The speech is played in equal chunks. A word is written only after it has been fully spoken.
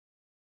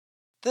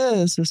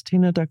This is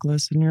Tina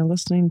Douglas, and you're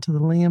listening to the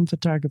Liam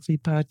Photography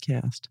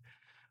Podcast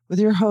with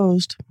your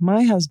host,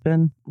 my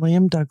husband,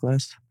 Liam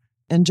Douglas.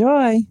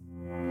 Enjoy!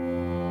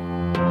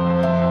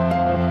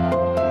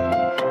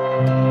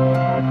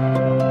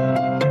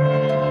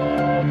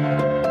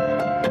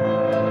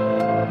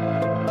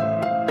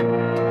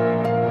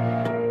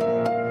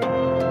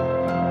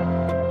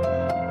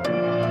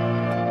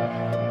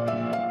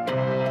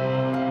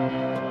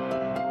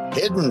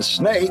 Hidden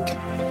snake,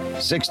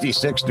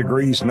 66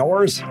 degrees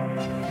north,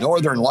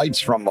 northern lights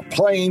from a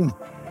plane,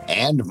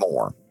 and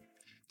more.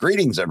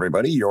 Greetings,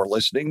 everybody. You're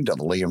listening to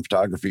the Liam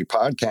Photography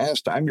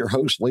Podcast. I'm your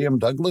host, Liam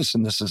Douglas,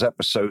 and this is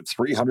episode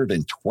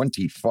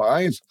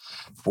 325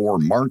 for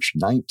March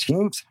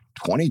 19th,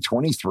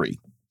 2023.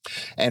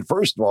 And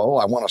first of all,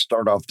 I want to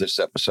start off this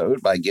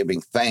episode by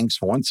giving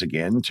thanks once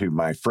again to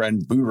my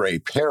friend Boo Ray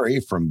Perry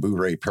from Boo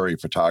Ray Perry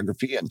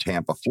Photography in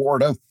Tampa,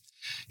 Florida.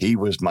 He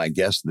was my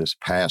guest this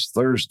past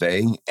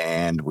Thursday,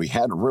 and we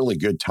had a really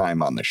good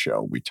time on the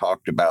show. We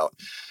talked about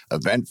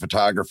event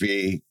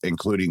photography,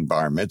 including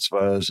bar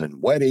mitzvahs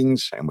and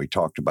weddings, and we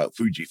talked about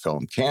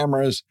Fujifilm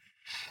cameras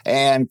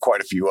and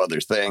quite a few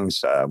other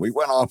things. We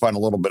went off on a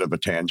little bit of a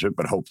tangent,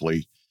 but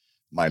hopefully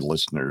my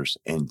listeners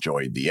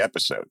enjoyed the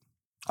episode.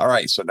 All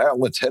right, so now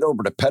let's head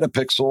over to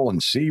Petapixel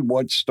and see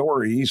what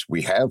stories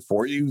we have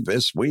for you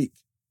this week.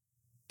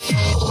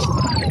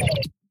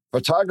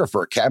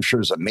 Photographer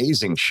captures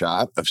amazing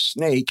shot of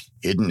snake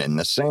hidden in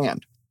the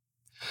sand.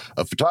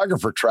 A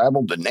photographer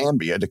traveled to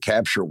Namibia to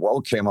capture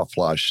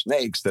well-camouflaged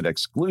snakes that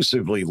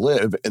exclusively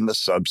live in the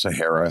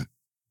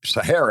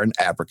Saharan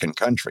African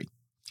country.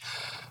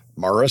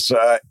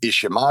 Marissa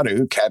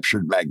Ishimadu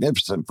captured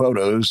magnificent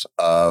photos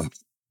of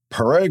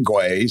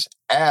Paraguay's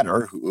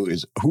adder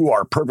who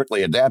are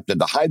perfectly adapted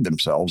to hide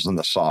themselves in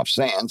the soft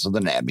sands of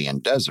the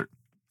Namibian desert.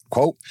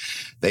 Quote,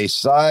 they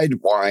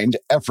sidewind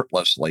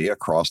effortlessly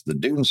across the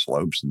dune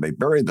slopes and they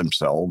bury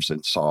themselves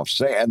in soft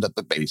sand at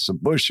the base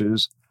of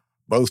bushes,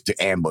 both to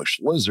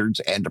ambush lizards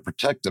and to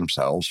protect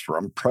themselves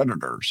from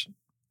predators,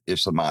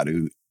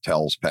 Ishimadu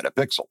tells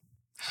Petapixel.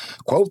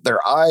 Quote, their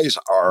eyes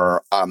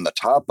are on the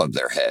top of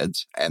their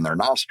heads and their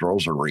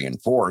nostrils are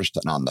reinforced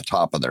and on the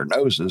top of their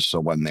noses, so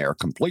when they are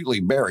completely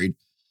buried,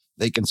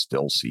 they can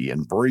still see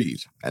and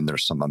breathe. And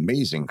there's some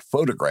amazing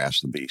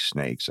photographs of these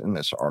snakes in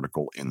this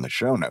article in the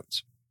show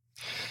notes.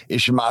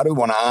 Ishimadu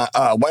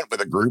went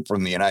with a group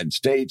from the United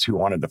States who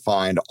wanted to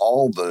find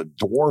all the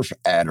dwarf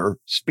adder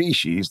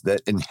species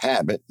that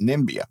inhabit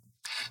Namibia.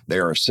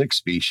 There are 6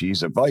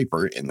 species of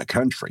viper in the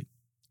country.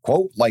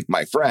 Quote, like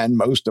my friend,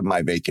 most of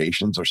my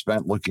vacations are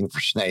spent looking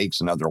for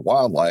snakes and other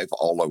wildlife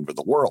all over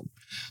the world.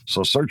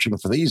 So searching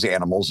for these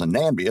animals in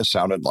Namibia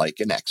sounded like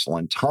an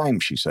excellent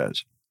time, she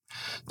says.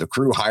 The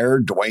crew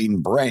hired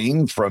Dwayne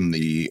Brain from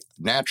the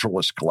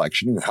Naturalist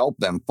Collection who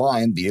helped them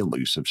find the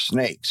elusive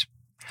snakes.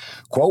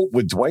 Quote,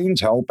 with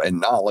Dwayne's help and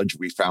knowledge,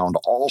 we found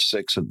all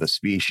 6 of the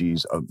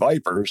species of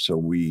viper, so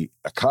we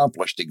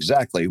accomplished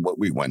exactly what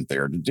we went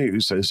there to do,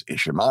 says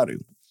Ishimadu.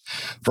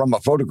 From a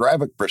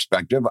photographic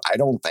perspective, I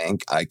don't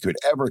think I could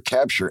ever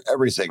capture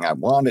everything I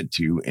wanted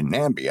to in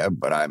Namibia,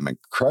 but I'm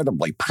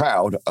incredibly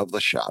proud of the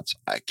shots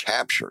I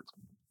captured.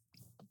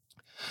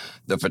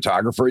 The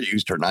photographer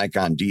used her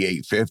Nikon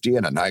D850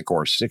 and a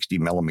Nikkor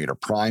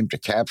 60mm prime to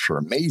capture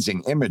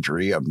amazing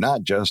imagery of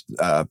not just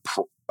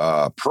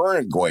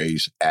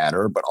Paraguay's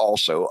adder, but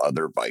also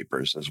other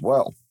vipers as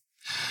well.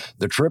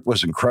 The trip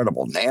was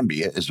incredible.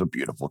 Namibia is a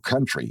beautiful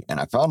country, and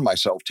I found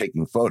myself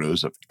taking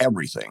photos of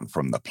everything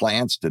from the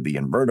plants to the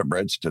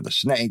invertebrates to the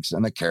snakes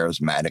and the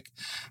charismatic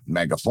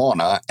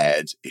megafauna,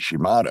 adds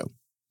Ishimadu.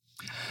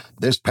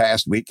 This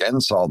past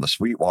weekend saw the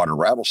Sweetwater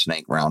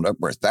Rattlesnake Roundup,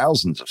 where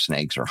thousands of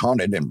snakes are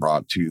hunted and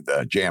brought to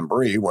the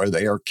jamboree where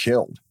they are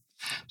killed.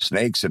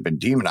 Snakes have been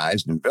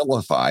demonized and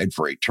vilified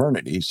for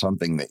eternity,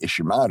 something that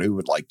Ishimadu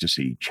would like to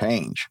see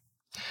change.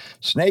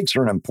 Snakes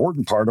are an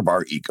important part of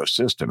our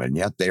ecosystem, and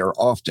yet they are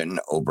often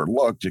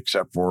overlooked,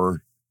 except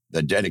for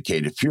the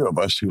dedicated few of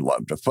us who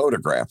love to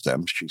photograph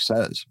them, she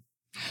says.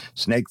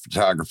 Snake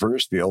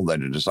photographers feel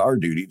that it is our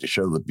duty to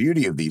show the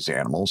beauty of these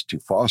animals, to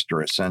foster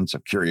a sense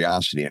of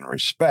curiosity and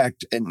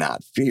respect, and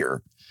not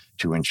fear,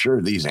 to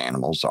ensure these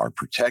animals are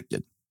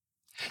protected.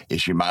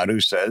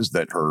 Ishimadu says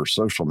that her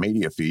social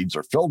media feeds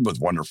are filled with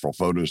wonderful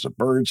photos of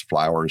birds,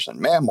 flowers, and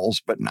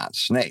mammals, but not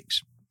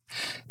snakes.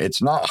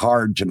 It's not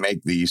hard to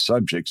make these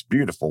subjects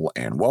beautiful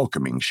and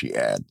welcoming, she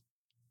adds.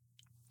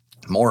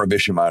 More of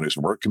Ishimadu's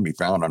work can be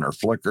found on her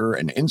Flickr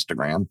and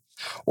Instagram,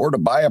 or to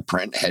buy a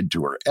print, head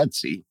to her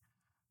Etsy.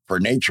 For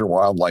nature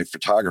wildlife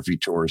photography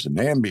tours in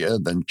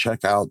Namibia, then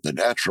check out the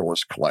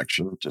Naturalist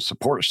Collection. To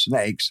support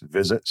snakes,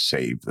 visit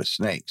Save the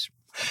Snakes.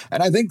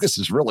 And I think this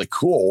is really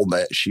cool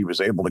that she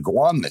was able to go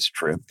on this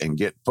trip and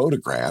get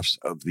photographs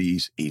of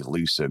these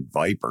elusive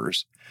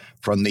vipers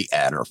from the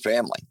adder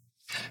family.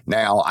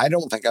 Now, I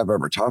don't think I've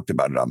ever talked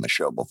about it on the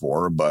show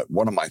before, but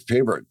one of my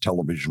favorite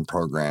television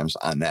programs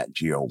on Nat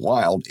Geo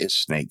Wild is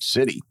Snake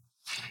City.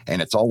 And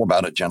it's all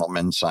about a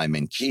gentleman,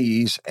 Simon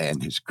Keys,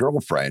 and his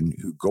girlfriend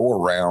who go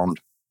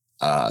around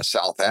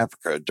South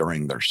Africa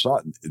during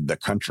the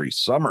country's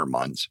summer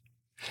months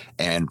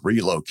and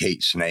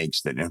relocate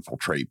snakes that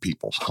infiltrate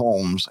people's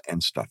homes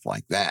and stuff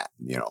like that.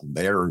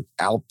 They're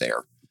out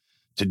there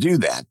to do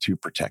that, to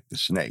protect the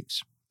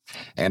snakes.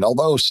 And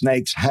although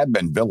snakes have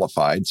been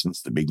vilified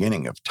since the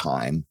beginning of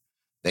time,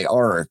 they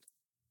are a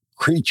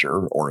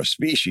creature or a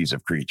species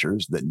of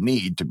creatures that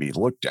need to be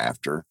looked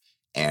after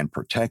and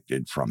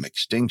protected from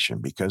extinction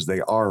because they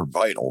are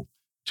vital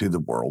to the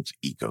world's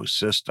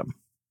ecosystem.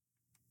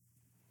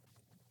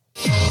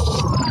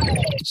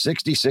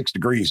 66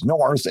 Degrees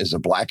North is a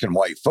black and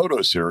white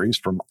photo series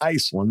from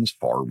Iceland's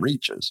far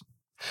reaches.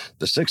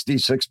 The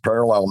 66th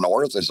parallel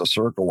north is a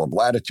circle of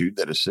latitude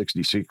that is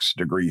 66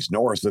 degrees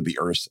north of the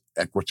Earth's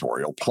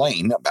equatorial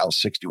plane, about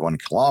 61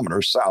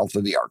 kilometers south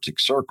of the Arctic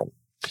Circle.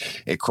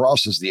 It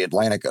crosses the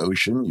Atlantic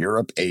Ocean,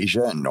 Europe,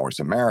 Asia, and North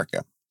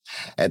America.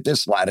 At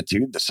this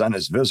latitude, the sun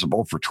is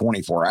visible for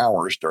 24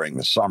 hours during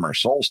the summer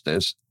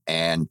solstice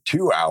and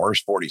 2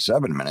 hours,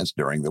 47 minutes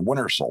during the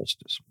winter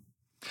solstice.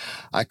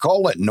 I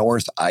call it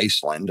North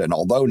Iceland, and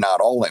although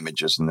not all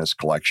images in this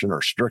collection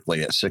are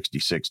strictly at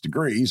 66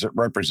 degrees, it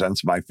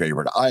represents my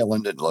favorite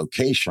island and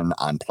location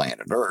on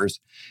planet Earth,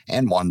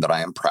 and one that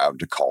I am proud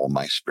to call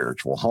my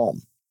spiritual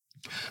home.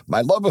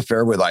 My love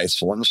affair with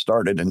Iceland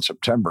started in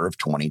September of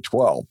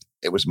 2012.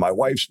 It was my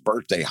wife's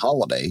birthday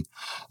holiday,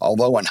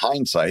 although in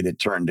hindsight it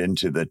turned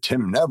into the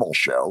Tim Neville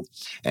show,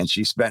 and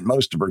she spent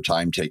most of her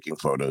time taking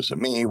photos of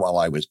me while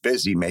I was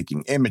busy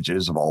making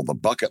images of all the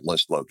bucket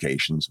list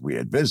locations we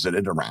had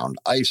visited around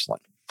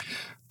Iceland.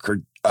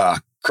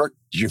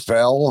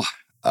 Kirkjufell,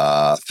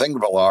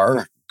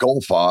 Thingvellir,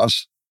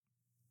 Gullfoss,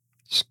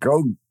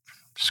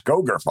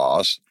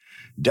 Skogarfoss,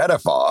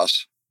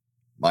 Dettifoss,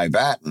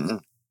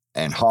 Mývatn,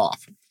 and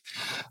Hof.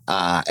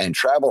 And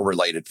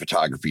travel-related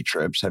photography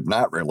trips have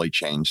not really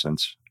changed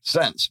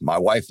since. My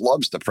wife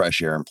loves the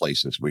fresh air and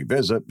places we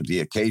visit, but the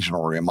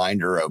occasional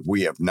reminder of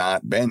we have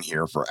been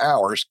here for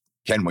hours,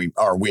 can we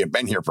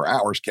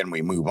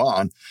move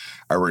on,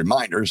 are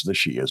reminders that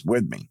she is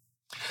with me.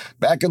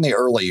 Back in the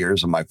early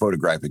years of my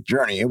photographic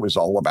journey, it was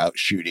all about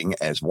shooting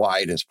as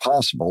wide as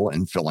possible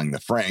and filling the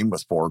frame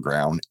with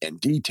foreground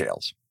and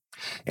details.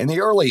 In the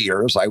early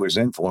years, I was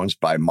influenced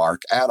by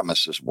Mark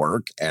Adamus's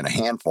work and a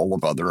handful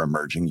of other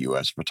emerging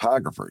U.S.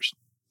 photographers.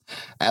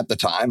 At the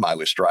time, I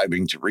was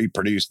striving to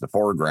reproduce the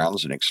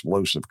foregrounds and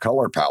explosive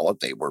color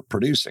palette they were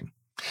producing.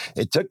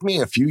 It took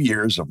me a few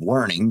years of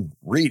learning,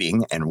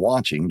 reading, and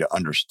watching to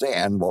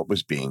understand what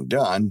was being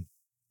done,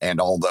 and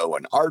although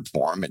an art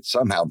form, it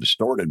somehow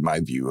distorted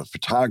my view of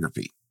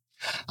photography.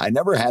 I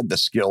never had the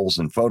skills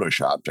in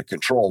Photoshop to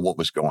control what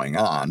was going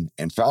on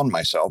and found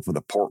myself with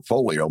a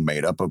portfolio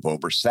made up of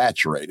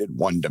oversaturated,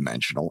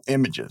 one-dimensional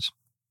images.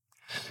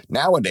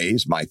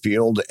 Nowadays, my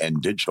field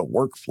and digital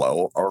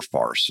workflow are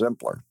far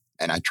simpler,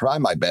 and I try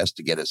my best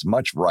to get as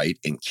much right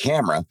in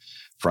camera,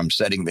 from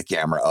setting the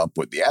camera up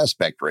with the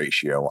aspect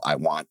ratio I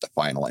want the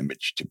final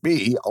image to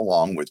be,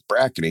 along with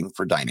bracketing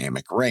for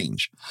dynamic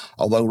range,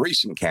 although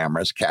recent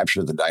cameras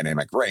capture the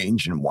dynamic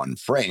range in one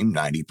frame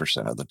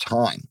 90% of the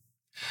time.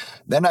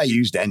 Then I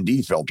used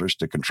ND filters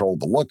to control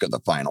the look of the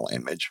final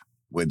image,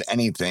 with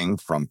anything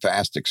from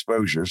fast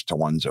exposures to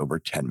ones over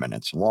 10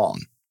 minutes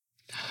long.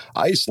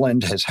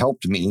 Iceland has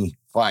helped me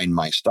find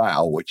my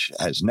style, which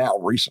has now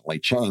recently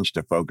changed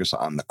to focus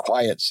on the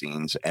quiet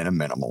scenes and a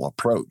minimal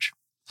approach.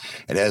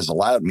 It has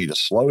allowed me to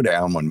slow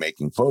down when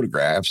making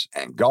photographs,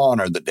 and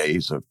gone are the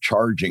days of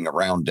charging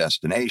around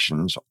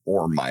destinations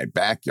or my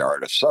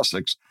backyard of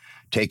Sussex,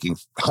 taking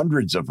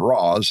hundreds of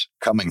RAWs,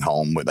 coming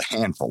home with a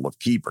handful of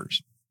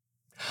keepers.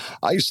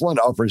 Iceland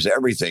offers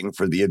everything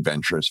for the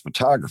adventurous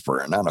photographer,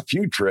 and on a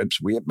few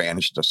trips, we have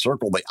managed to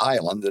circle the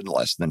island in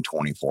less than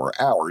 24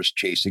 hours,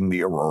 chasing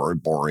the aurora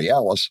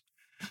borealis,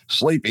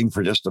 sleeping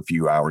for just a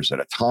few hours at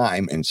a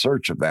time in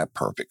search of that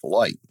perfect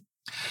light.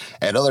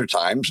 At other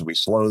times, we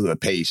slow the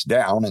pace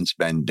down and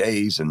spend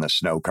days in the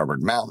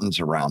snow-covered mountains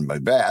around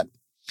Mývatn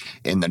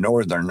in the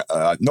north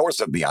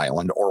of the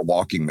island, or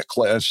walking the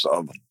cliffs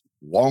of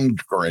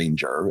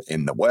Longyearbyen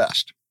in the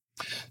west.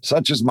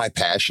 Such is my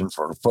passion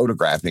for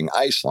photographing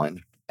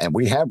Iceland, and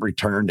we have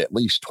returned at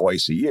least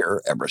twice a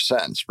year ever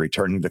since,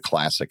 returning to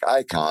classic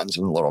icons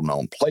and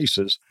little-known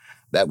places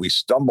that we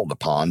stumbled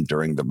upon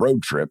during the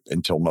road trip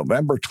until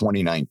November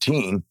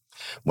 2019,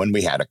 when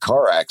we had a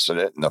car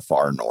accident in the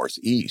far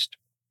northeast.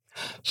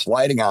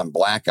 Sliding on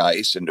black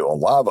ice into a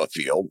lava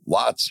field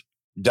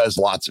does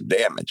lots of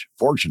damage.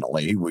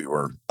 Fortunately, we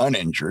were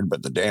uninjured,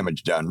 but the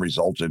damage done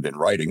resulted in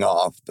writing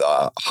off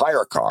the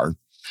hire car.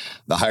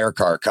 The hire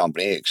car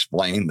company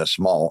explained in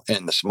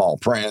the small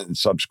print and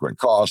subsequent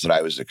costs that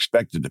I was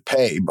expected to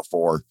pay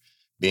before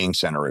being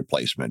sent a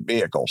replacement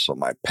vehicle, so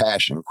my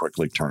passion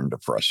quickly turned to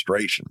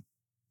frustration.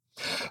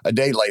 A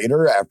day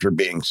later, after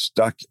being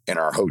stuck in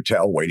our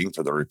hotel waiting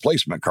for the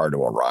replacement car to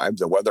arrive,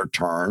 the weather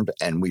turned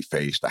and we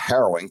faced a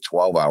harrowing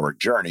 12-hour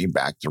journey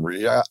back to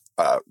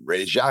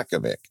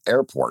Reykjavik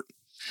Airport.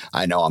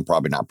 I know I'm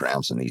probably not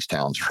pronouncing these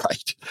towns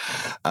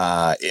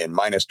right. In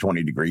minus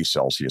 20 degrees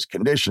Celsius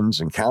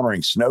conditions,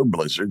 encountering snow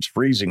blizzards,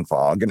 freezing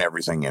fog, and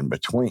everything in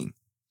between.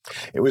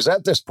 It was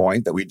at this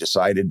point that we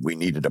decided we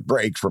needed a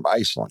break from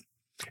Iceland.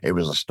 It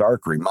was a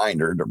stark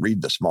reminder to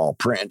read the small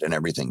print in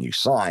everything you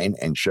sign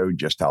and showed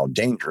just how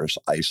dangerous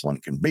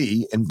Iceland can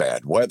be in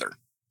bad weather.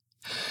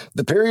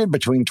 The period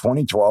between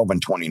 2012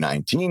 and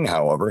 2019,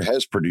 however,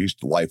 has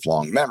produced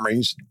lifelong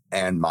memories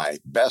and my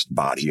best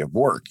body of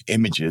work,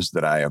 images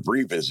that I have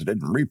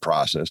revisited and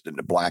reprocessed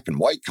into black and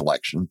white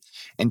collection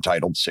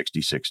entitled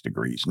 66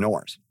 Degrees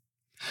North.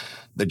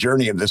 The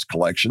journey of this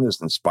collection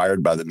is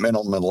inspired by the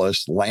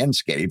minimalist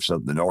landscapes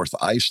of the North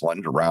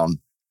Iceland around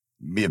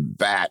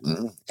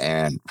Mývatn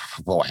and,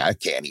 boy, I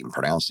can't even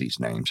pronounce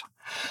these names.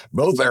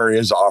 Both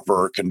areas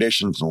offer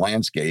conditions and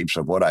landscapes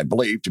of what I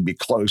believe to be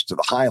close to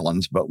the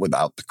highlands, but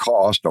without the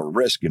cost or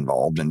risk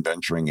involved in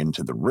venturing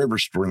into the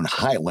river-strewn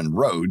highland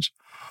roads,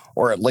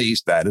 or at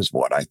least that is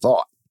what I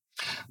thought.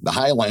 The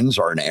highlands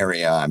are an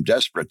area I'm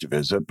desperate to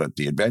visit, but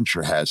the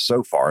adventure has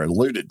so far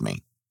eluded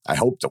me. I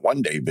hope to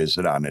one day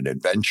visit on an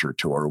adventure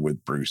tour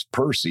with Bruce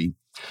Percy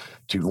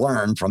to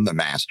learn from the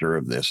master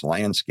of this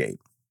landscape.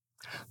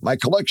 My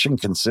collection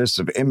consists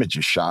of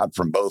images shot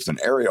from both an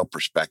aerial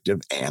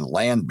perspective and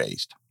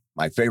land-based.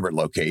 My favorite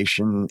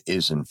location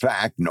is, in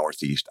fact,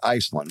 northeast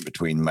Iceland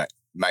between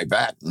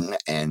Mývatn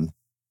and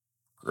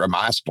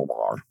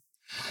Grimsdalur.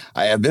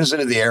 I have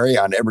visited the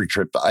area on every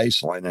trip to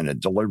Iceland, and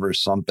it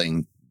delivers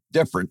something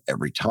different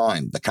every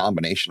time. The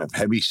combination of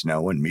heavy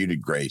snow and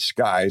muted gray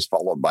skies,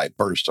 followed by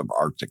bursts of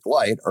Arctic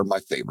light, are my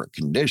favorite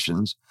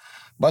conditions.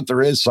 But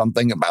there is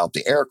something about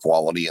the air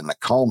quality and the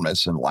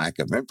calmness and lack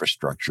of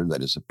infrastructure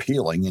that is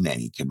appealing in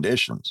any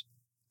conditions.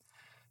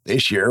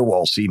 This year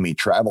will see me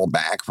travel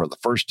back for the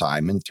first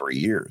time in 3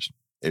 years.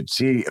 It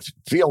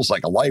feels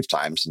like a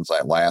lifetime since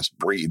I last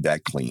breathed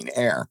that clean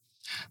air.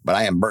 But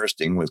I am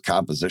bursting with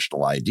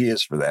compositional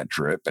ideas for that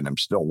trip, and I'm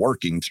still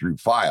working through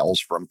files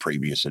from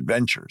previous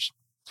adventures.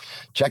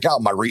 Check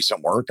out my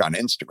recent work on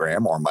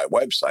Instagram or my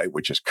website,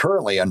 which is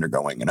currently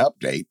undergoing an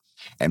update,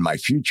 and my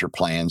future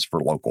plans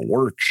for local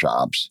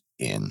workshops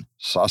in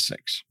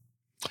Sussex.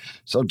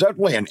 So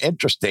definitely an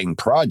interesting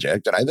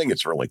project, and I think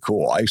it's really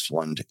cool.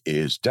 Iceland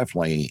is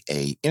definitely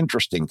an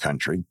interesting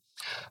country,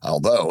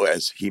 although,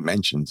 as he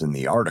mentions in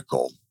the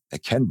article,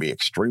 it can be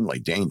extremely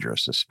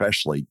dangerous,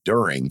 especially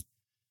during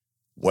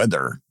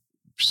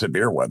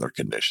severe weather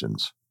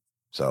conditions.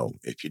 So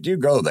if you do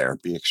go there,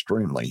 be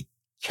extremely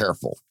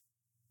careful.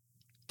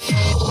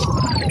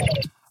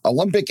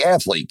 Olympic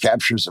athlete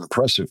captures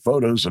impressive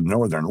photos of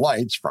northern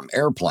lights from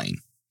airplane.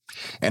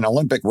 An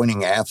Olympic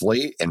winning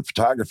athlete and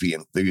photography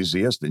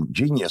enthusiast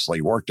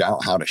ingeniously worked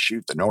out how to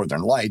shoot the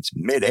northern lights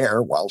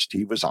mid-air whilst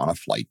he was on a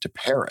flight to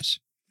Paris.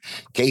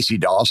 Casey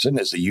Dawson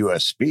is a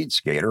U.S. speed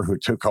skater who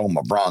took home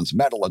a bronze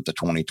medal at the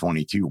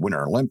 2022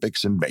 Winter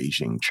Olympics in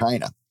Beijing,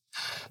 China.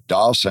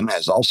 Dawson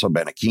has also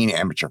been a keen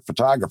amateur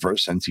photographer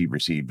since he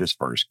received his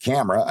first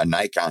camera, a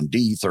Nikon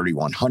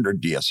D3100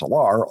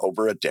 DSLR,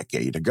 over a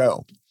decade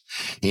ago.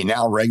 He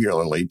now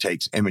regularly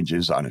takes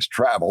images on his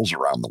travels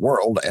around the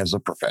world as a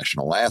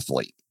professional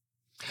athlete.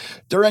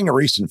 During a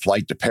recent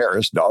flight to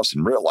Paris,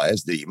 Dawson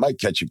realized that he might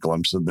catch a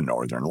glimpse of the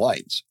Northern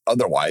Lights,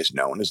 otherwise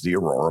known as the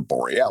Aurora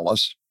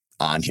Borealis,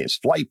 on his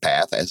flight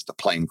path as the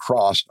plane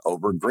crossed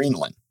over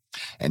Greenland.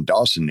 And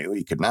Dawson knew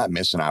he could not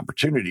miss an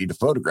opportunity to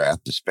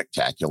photograph the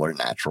spectacular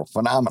natural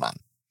phenomenon.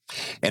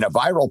 In a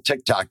viral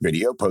TikTok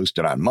video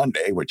posted on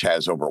Monday, which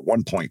has over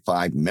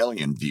 1.5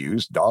 million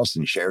views,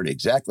 Dawson shared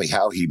exactly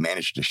how he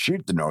managed to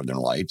shoot the Northern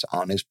Lights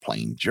on his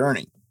plane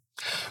journey.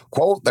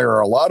 Quote, "There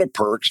are a lot of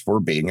perks for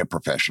being a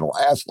professional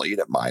athlete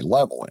at my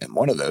level, and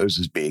one of those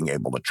is being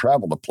able to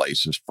travel to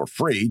places for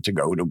free to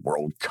go to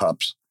World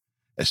Cups,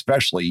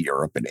 especially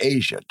Europe and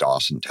Asia,"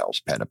 Dawson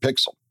tells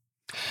Petapixel.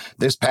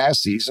 "This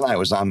past season, I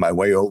was on my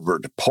way over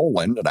to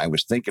Poland, and I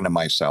was thinking to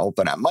myself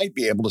that I might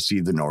be able to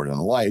see the Northern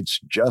Lights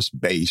just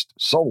based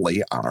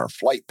solely on our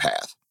flight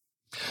path."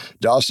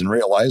 Dawson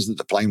realized that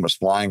the plane was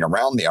flying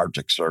around the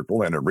Arctic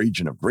Circle in a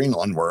region of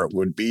Greenland where it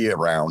would be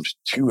around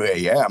 2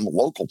 a.m.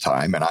 local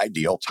time, an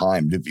ideal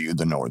time to view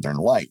the Northern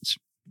Lights.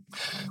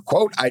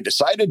 Quote, "I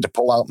decided to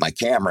pull out my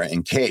camera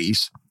in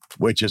case,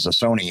 which is a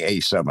Sony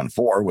A7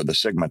 IV with a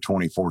Sigma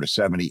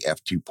 24-70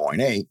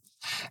 f2.8,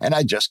 and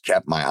I just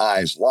kept my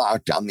eyes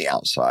locked on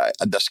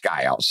the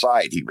sky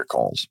outside," he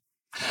recalls.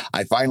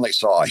 "I finally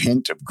saw a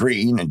hint of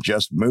green and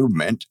just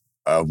movement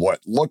of what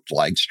looked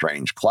like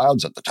strange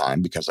clouds at the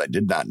time because I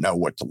did not know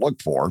what to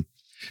look for,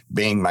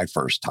 being my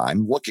first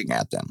time looking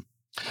at them.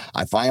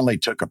 I finally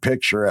took a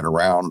picture at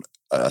around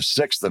a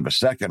sixth of a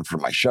second for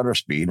my shutter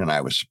speed, and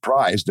I was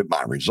surprised at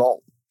my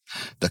result.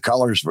 The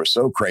colors were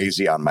so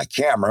crazy on my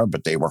camera,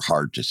 but they were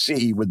hard to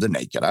see with the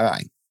naked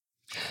eye."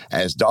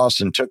 As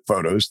Dawson took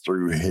photos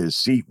through his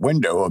seat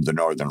window of the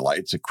Northern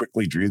Lights, it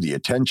quickly drew the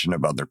attention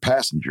of other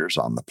passengers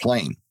on the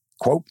plane.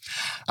 Quote,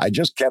 "I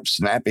just kept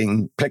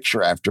snapping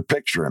picture after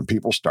picture, and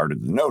people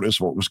started to notice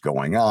what was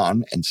going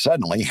on, and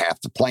suddenly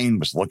half the plane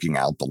was looking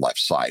out the left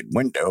side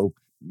window,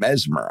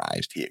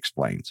 mesmerized," he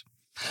explains.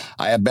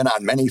 "I have been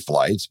on many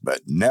flights,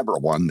 but never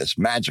one this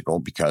magical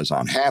because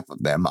on half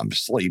of them I'm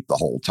asleep the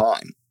whole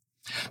time.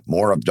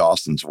 More of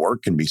Dawson's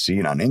work can be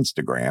seen on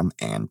Instagram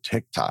and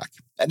TikTok.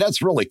 And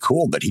that's really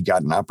cool that he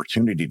got an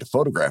opportunity to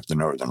photograph the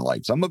Northern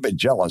Lights. I'm a bit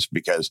jealous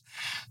because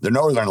the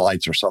Northern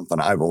Lights are something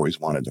I've always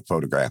wanted to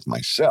photograph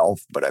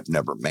myself, but I've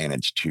never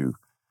managed to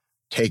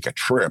take a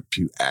trip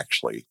to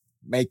actually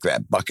make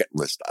that bucket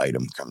list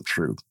item come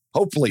true.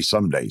 Hopefully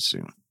someday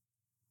soon.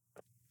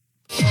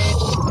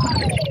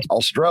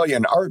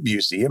 Australian Art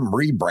Museum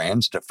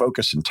rebrands to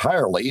focus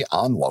entirely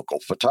on local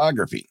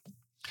photography.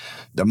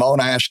 The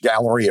Monash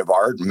Gallery of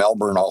Art in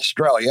Melbourne,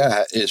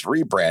 Australia, is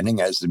rebranding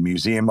as the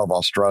Museum of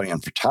Australian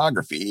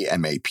Photography,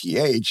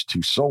 MAPH,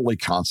 to solely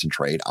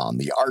concentrate on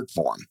the art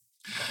form.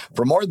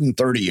 For more than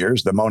 30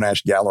 years, the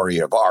Monash Gallery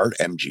of Art,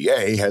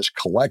 MGA, has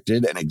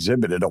collected and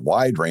exhibited a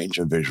wide range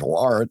of visual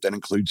art that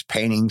includes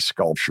paintings,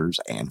 sculptures,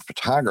 and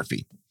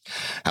photography.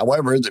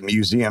 However, the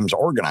museum's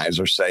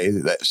organizers say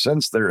that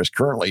since there is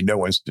currently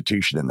no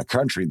institution in the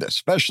country that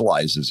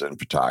specializes in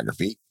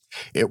photography,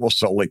 it will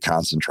solely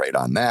concentrate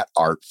on that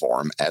art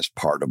form as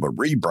part of a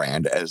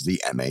rebrand as the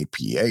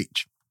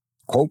MAPH.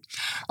 Quote,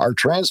 our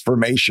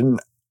transformation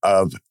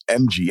of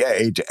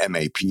MGA to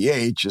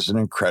MAPH is an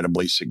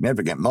incredibly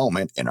significant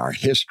moment in our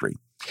history.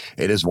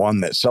 It is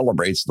one that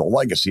celebrates the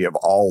legacy of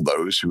all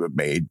those who have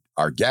made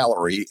our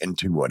gallery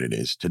into what it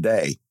is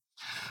today.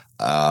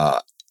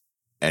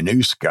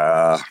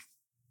 Anuska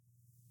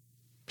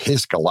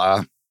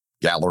Piskala,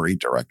 gallery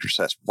director,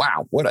 says,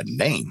 wow, what a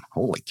name.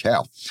 Holy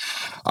cow.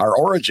 Our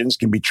origins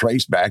can be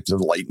traced back to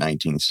the late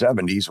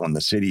 1970s when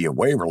the city of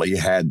Waverley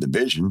had the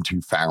vision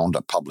to found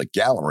a public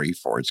gallery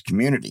for its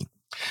community.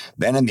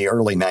 Then in the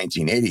early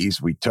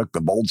 1980s, we took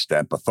the bold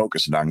step of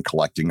focusing on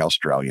collecting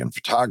Australian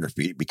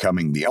photography,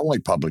 becoming the only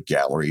public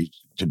gallery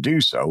to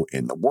do so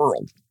in the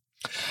world.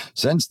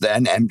 Since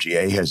then,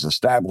 MGA has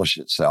established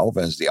itself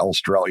as the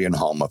Australian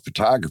home of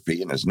photography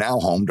and is now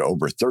home to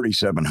over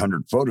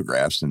 3,700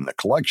 photographs in the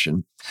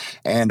collection.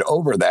 And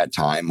over that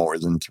time, more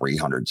than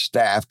 300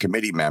 staff,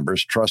 committee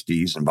members,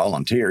 trustees, and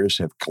volunteers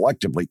have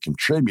collectively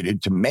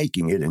contributed to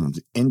making it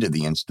into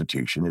the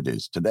institution it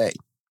is today.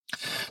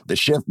 The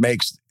shift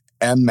makes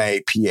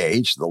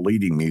MAPH the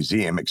leading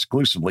museum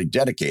exclusively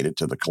dedicated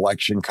to the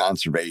collection,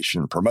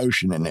 conservation,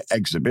 promotion, and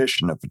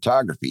exhibition of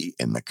photography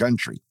in the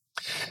country.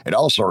 It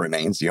also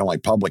remains the only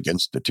public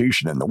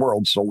institution in the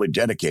world solely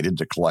dedicated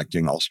to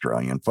collecting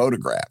Australian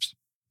photographs.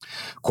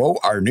 Quote,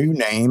 our new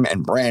name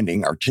and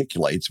branding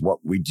articulates what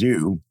we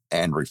do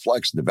and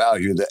reflects the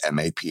value that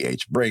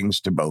MAPH brings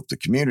to both the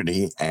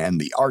community and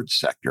the arts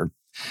sector,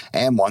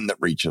 and one that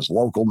reaches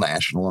local,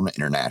 national, and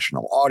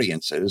international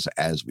audiences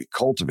as we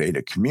cultivate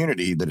a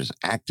community that is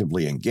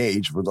actively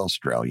engaged with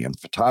Australian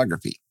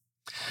photography.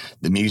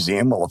 The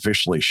museum will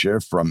officially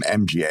shift from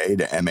MGA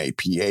to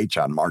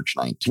MAPH on March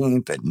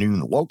 19th at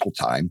noon local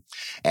time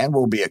and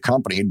will be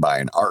accompanied by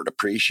an Art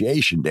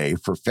Appreciation Day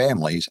for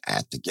families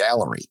at the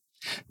gallery.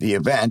 The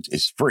event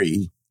is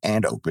free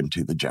and open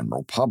to the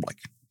general public.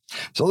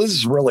 So this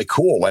is really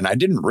cool, and I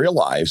didn't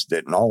realize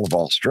that in all of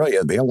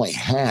Australia, they only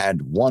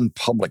had one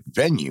public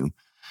venue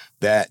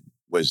that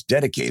was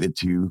dedicated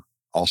to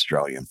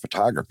Australian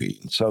photography.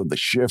 And so the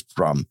shift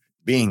from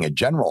being a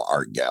general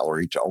art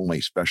gallery to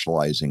only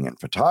specializing in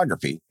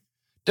photography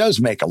does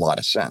make a lot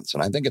of sense.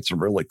 And I think it's a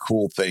really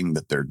cool thing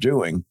that they're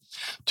doing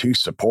to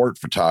support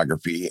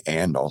photography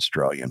and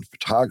Australian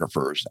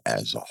photographers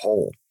as a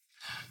whole.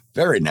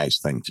 Very nice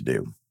thing to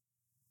do.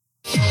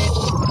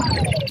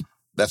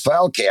 The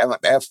Falcam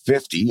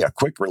F50, a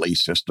quick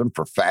release system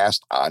for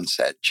fast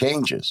onset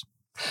changes.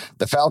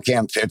 The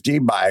Falcam 50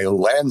 by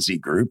Ulanzi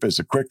Group is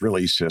a quick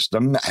release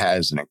system that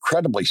has an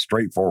incredibly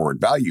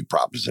straightforward value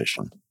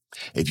proposition.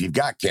 If you've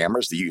got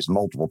cameras that use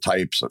multiple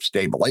types of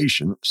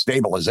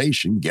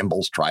stabilization,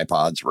 gimbals,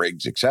 tripods,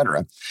 rigs,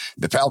 etc.,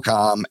 the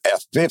Falcam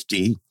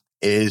F50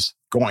 is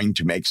going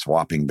to make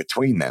swapping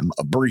between them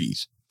a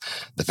breeze.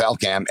 The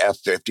Falcam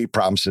F50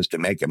 promises to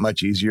make it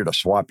much easier to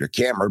swap your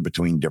camera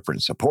between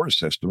different support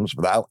systems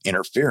without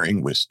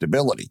interfering with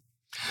stability.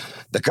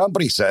 The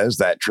company says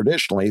that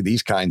traditionally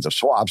these kinds of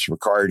swaps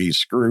require you to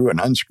screw and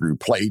unscrew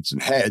plates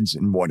and heads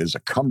in what is a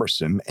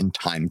cumbersome and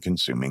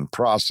time-consuming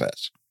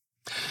process.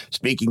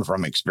 Speaking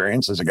from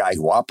experience as a guy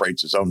who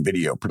operates his own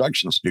video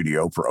production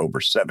studio for over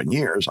 7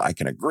 years, I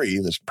can agree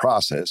this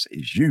process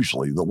is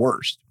usually the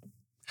worst.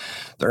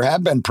 There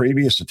have been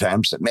previous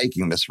attempts at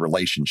making this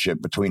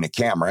relationship between a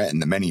camera and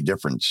the many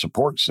different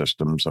support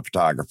systems a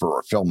photographer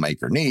or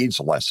filmmaker needs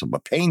less of a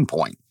pain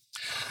point.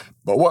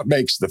 But what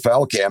makes the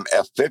Falcam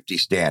F50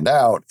 stand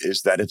out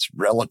is that it's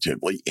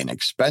relatively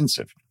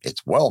inexpensive.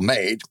 It's well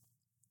made,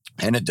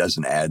 and it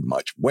doesn't add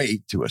much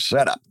weight to a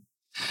setup.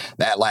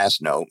 That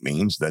last note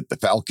means that the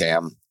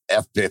Falcam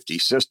F50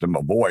 system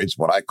avoids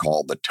what I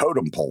call the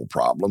totem pole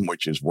problem,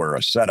 which is where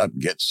a setup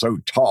gets so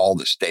tall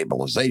the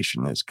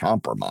stabilization is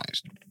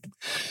compromised.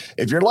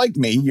 If you're like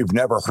me, you've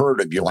never heard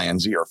of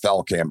Ulanzi or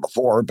Falcam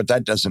before, but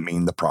that doesn't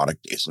mean the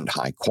product isn't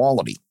high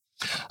quality.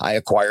 I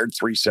acquired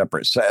 3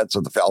 separate sets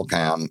of the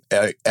Falcam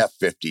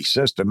F50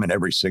 system, and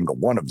every single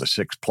one of the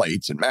 6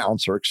 plates and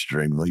mounts are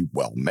extremely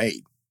well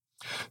made.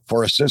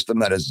 For a system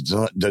that is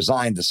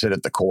designed to sit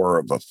at the core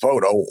of a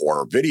photo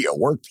or video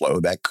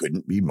workflow, that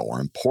couldn't be more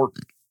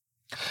important.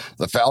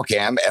 The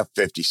Falcam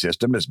F50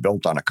 system is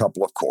built on a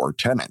couple of core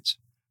tenets.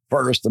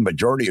 First, the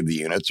majority of the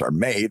units are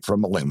made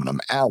from aluminum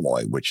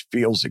alloy, which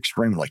feels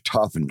extremely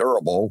tough and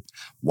durable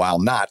while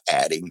not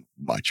adding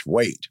much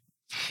weight.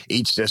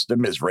 Each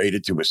system is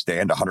rated to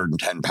withstand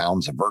 110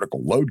 pounds of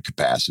vertical load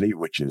capacity,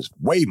 which is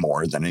way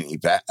more than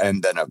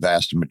than a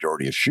vast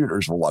majority of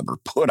shooters will ever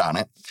put on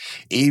it,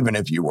 even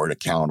if you were to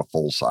count a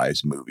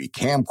full-size movie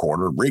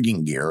camcorder,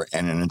 rigging gear,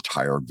 and an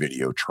entire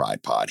video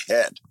tripod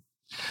head.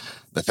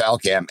 The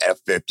Falcam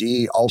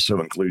F50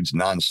 also includes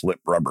non-slip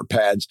rubber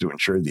pads to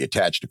ensure the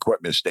attached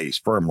equipment stays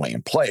firmly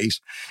in place,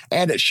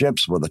 and it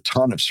ships with a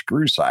ton of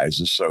screw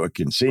sizes so it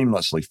can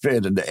seamlessly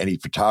fit into any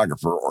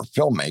photographer or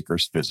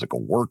filmmaker's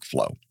physical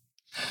workflow.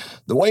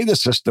 The way the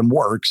system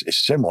works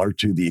is similar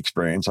to the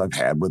experience I've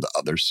had with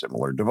other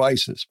similar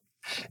devices.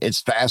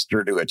 It's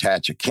faster to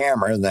attach a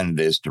camera than it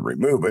is to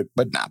remove it,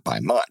 but not by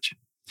much.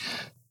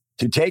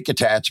 To take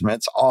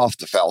attachments off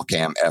the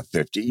Falcam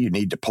F50, you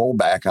need to pull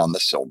back on the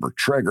silver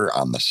trigger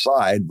on the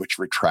side, which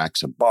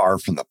retracts a bar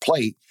from the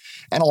plate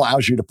and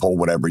allows you to pull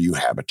whatever you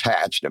have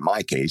attached, in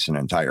my case, an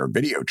entire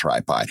video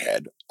tripod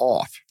head,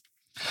 off.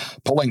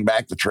 Pulling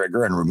back the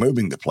trigger and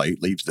removing the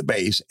plate leaves the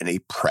base in a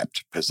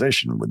prepped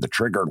position with the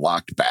trigger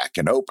locked back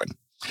and open.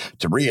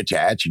 To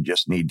reattach, you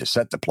just need to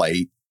set the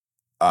plate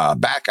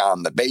back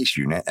on the base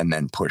unit and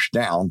then push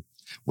down,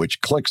 which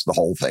clicks the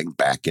whole thing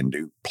back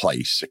into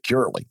place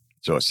securely.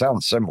 So it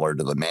sounds similar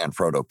to the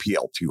Manfrotto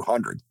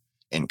PL200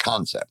 in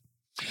concept.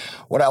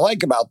 What I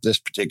like about this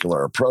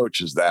particular approach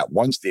is that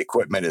once the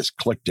equipment is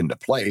clicked into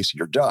place,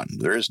 you're done.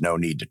 There is no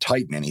need to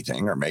tighten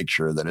anything or make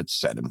sure that it's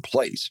set in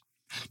place.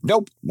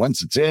 Nope,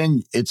 once it's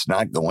in, it's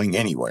not going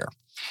anywhere.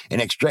 In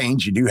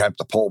exchange, you do have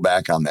to pull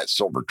back on that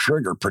silver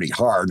trigger pretty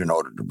hard in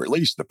order to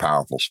release the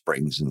powerful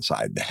springs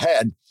inside the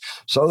head,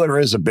 so there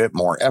is a bit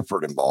more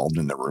effort involved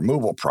in the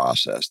removal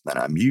process than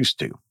I'm used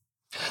to.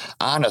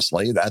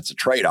 Honestly, that's a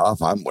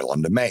trade-off I'm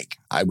willing to make.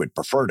 I would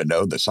prefer to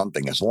know that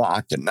something is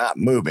locked and not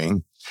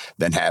moving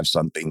than have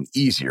something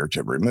easier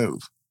to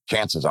remove.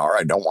 Chances are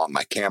I don't want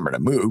my camera to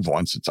move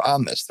once it's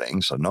on this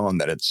thing, so knowing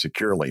that it's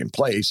securely in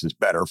place is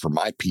better for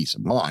my peace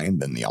of mind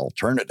than the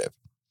alternative.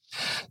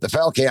 The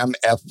Falcam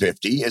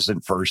F50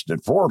 isn't first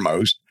and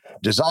foremost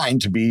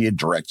designed to be a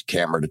direct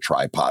camera to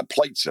tripod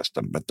plate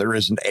system, but there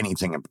isn't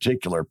anything in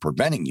particular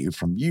preventing you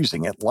from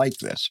using it like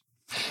this.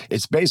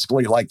 It's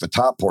basically like the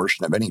top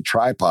portion of any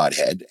tripod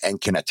head and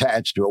can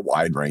attach to a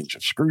wide range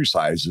of screw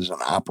sizes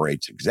and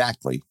operates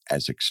exactly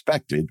as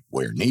expected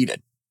where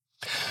needed.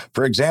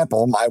 For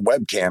example, my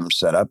webcam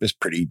setup is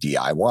pretty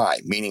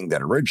DIY, meaning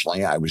that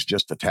originally I was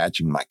just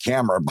attaching my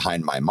camera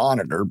behind my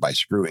monitor by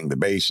screwing the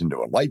base into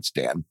a light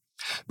stand.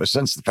 But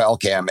since the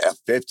Falcam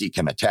F50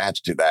 can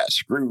attach to that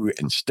screw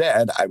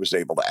instead, I was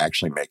able to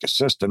actually make a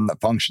system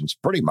that functions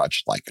pretty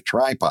much like a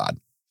tripod.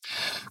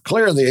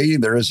 Clearly,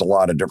 there is a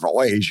lot of different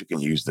ways you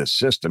can use this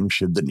system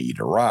should the need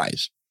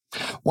arise.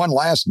 One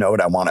last note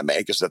I want to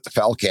make is that the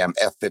Falcam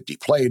F50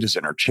 plate is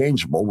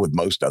interchangeable with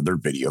most other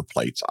video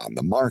plates on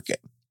the market.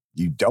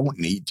 You don't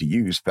need to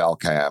use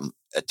Falcam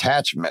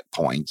attachment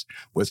points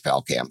with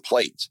Falcam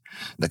plates.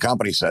 The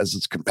company says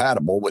it's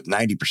compatible with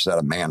 90%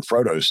 of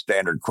Manfrotto's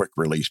standard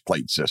quick-release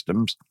plate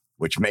systems,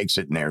 which makes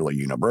it nearly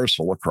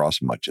universal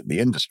across much of the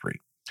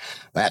industry.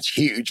 That's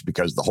huge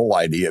because the whole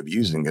idea of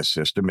using this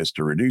system is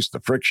to reduce the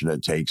friction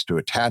it takes to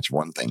attach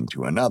one thing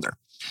to another.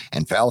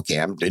 And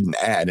Falcam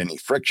didn't add any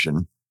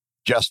friction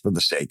just for the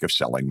sake of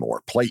selling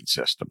more plate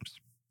systems.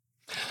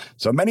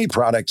 So many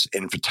products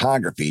in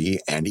photography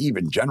and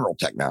even general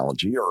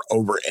technology are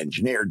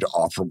over-engineered to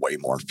offer way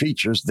more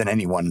features than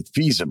anyone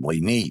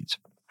feasibly needs.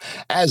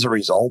 As a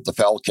result, the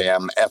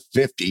Falcam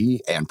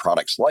F50 and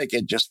products like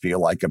it just feel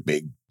like a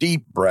big,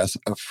 deep breath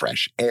of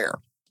fresh air.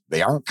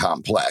 They aren't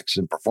complex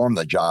and perform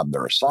the job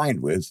they're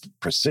assigned with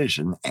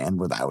precision and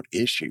without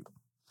issue.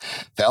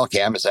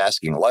 Falcam is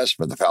asking less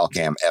for the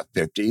Falcam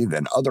F50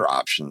 than other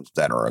options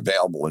that are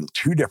available in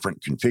two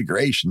different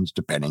configurations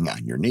depending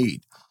on your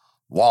need.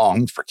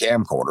 Long for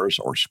camcorders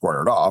or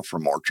squared off for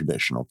more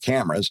traditional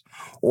cameras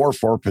or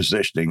for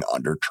positioning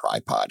under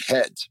tripod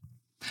heads.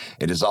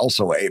 It is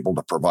also able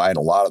to provide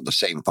a lot of the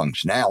same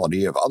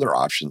functionality of other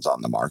options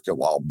on the market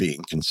while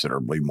being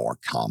considerably more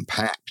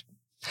compact.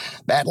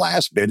 That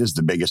last bit is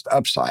the biggest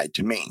upside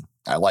to me.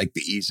 I like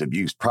the ease of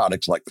use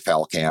products like the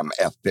Falcam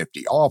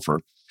F50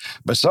 offer,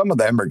 but some of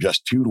them are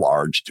just too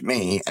large to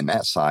me, and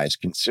that size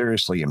can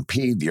seriously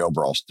impede the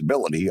overall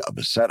stability of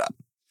a setup.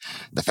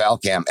 The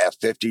Falcam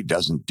F50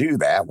 doesn't do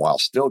that while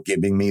still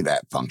giving me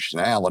that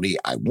functionality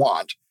I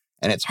want,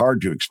 and it's hard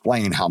to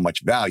explain how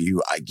much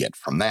value I get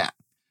from that.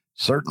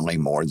 Certainly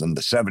more than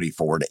the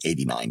 $74 to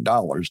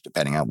 $89,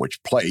 depending on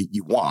which plate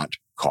you want,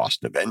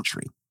 cost of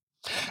entry.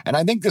 And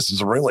I think this is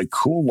a really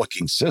cool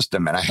looking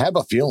system, and I have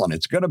a feeling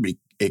it's going to be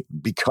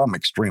become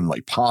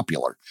extremely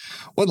popular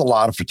with a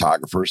lot of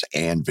photographers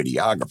and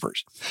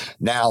videographers.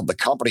 Now, the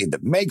company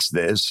that makes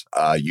this,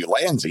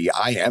 Ulanzi,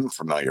 I am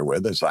familiar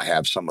with, as I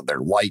have some of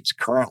their lights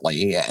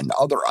currently and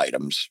other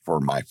items for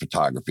my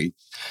photography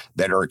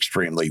that are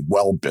extremely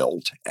well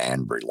built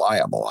and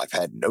reliable. I've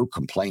had no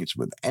complaints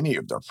with any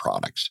of their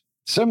products,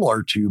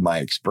 similar to my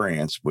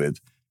experience with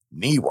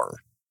Neewer,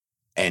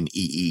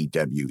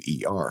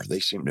 Neewer. They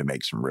seem to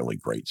make some really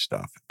great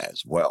stuff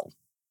as well.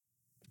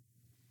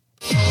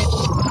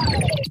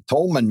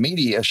 Tolman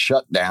Media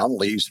shutdown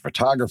leaves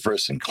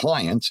photographers and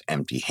clients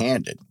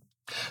empty-handed.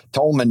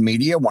 Tolman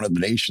Media, one of the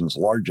nation's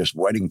largest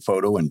wedding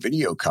photo and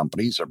video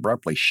companies,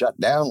 abruptly shut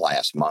down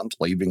last month,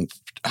 leaving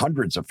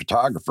hundreds of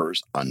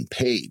photographers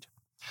unpaid.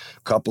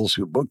 Couples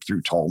who booked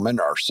through Tolman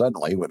are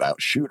suddenly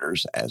without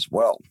shooters as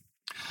well.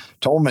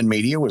 Tolman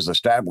Media was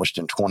established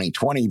in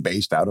 2020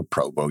 based out of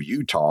Provo,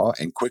 Utah,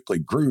 and quickly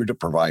grew to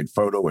provide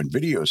photo and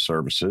video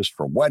services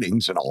for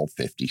weddings in all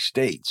 50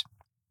 states.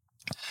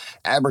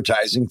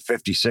 Advertising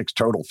 56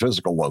 total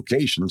physical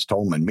locations,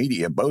 Tolman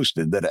Media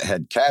boasted that it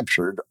had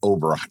captured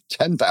over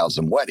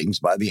 10,000 weddings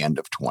by the end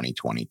of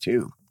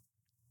 2022.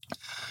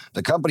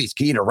 The company's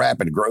key to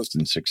rapid growth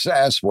and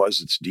success was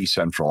its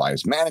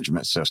decentralized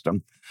management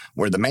system,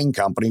 where the main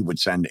company would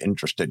send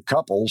interested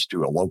couples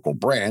to a local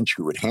branch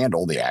who would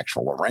handle the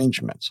actual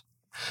arrangements.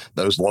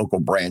 Those local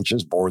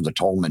branches bore the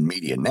Tolman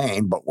Media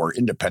name, but were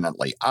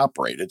independently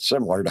operated,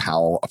 similar to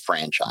how a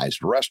franchised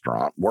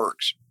restaurant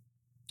works.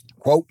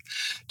 Quote,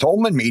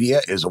 Tolman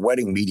Media is a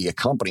wedding media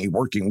company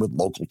working with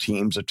local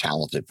teams of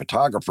talented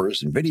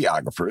photographers and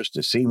videographers to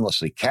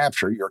seamlessly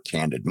capture your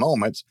candid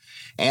moments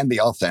and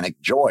the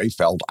authentic joy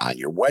felt on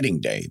your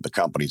wedding day, the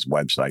company's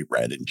website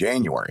read in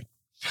January.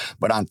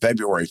 But on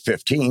February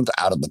 15th,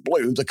 out of the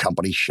blue, the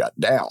company shut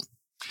down.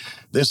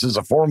 This is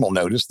a formal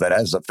notice that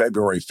as of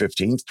February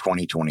 15th,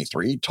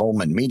 2023,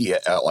 Tolman Media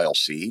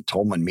LLC,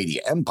 Tolman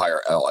Media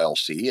Empire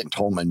LLC, and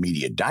Tolman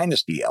Media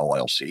Dynasty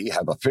LLC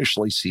have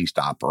officially ceased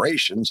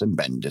operations and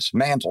been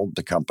dismantled,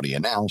 the company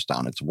announced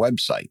on its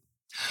website.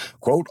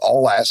 Quote,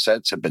 all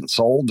assets have been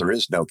sold. There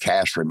is no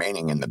cash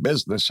remaining in the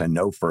business and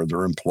no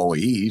further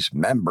employees,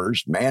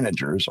 members,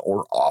 managers,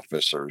 or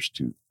officers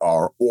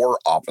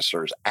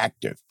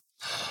active.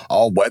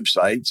 All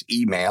websites,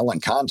 email,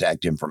 and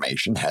contact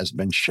information has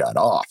been shut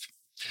off.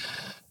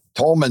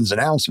 Tolman's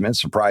announcement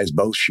surprised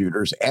both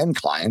shooters and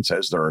clients,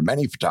 as there are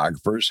many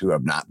photographers who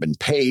have not been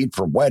paid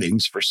for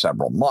weddings for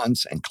several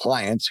months and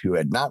clients who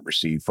had not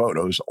received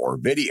photos or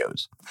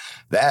videos.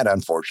 That,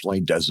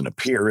 unfortunately, doesn't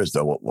appear as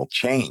though it will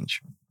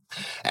change.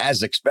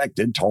 As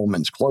expected,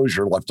 Tolman's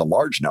closure left a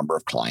large number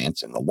of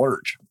clients in the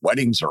lurch.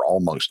 Weddings are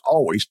almost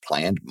always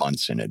planned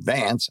months in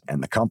advance,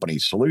 and the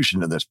company's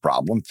solution to this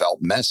problem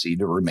felt messy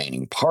to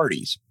remaining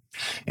parties.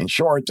 In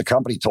short, the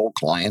company told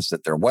clients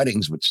that their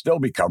weddings would still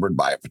be covered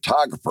by a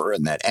photographer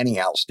and that any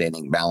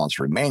outstanding balance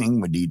remaining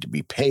would need to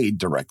be paid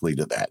directly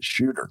to that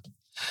shooter.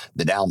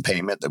 The down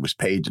payment that was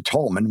paid to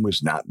Tolman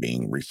was not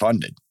being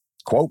refunded.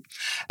 Quote,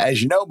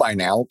 as you know by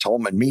now,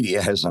 Tolman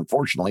Media has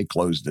unfortunately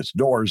closed its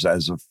doors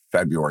as of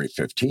February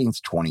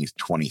 15th,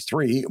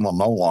 2023, and will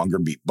no longer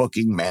be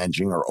booking,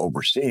 managing, or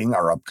overseeing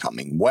our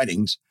upcoming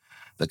weddings,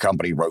 the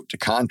company wrote to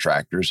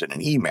contractors in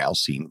an email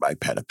seen by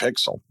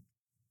Petapixel.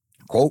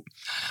 Quote,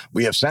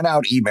 we have sent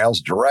out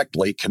emails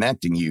directly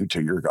connecting you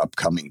to your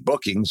upcoming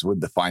bookings with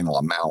the final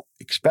amount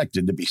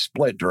expected to be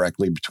split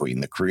directly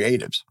between the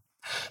creatives.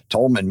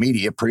 Tolman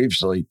Media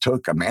previously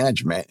took a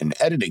management and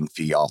editing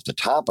fee off the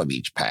top of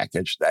each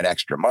package. That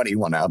extra money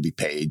will now be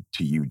paid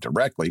to you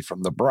directly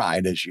from the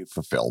bride as you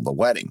fulfill the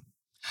wedding.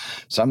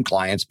 Some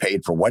clients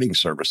paid for wedding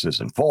services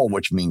in full,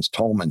 which means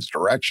Tolman's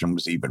direction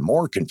was even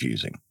more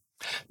confusing.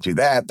 To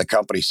that, the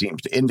company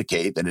seems to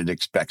indicate that it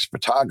expects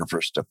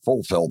photographers to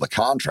fulfill the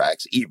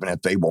contracts even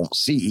if they won't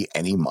see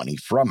any money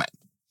from it.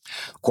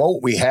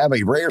 Quote, we have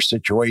a rare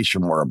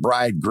situation where a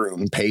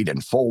bridegroom paid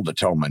in full to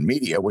Tolman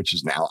Media, which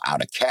is now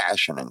out of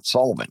cash and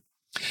insolvent.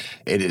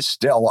 It is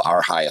still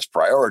our highest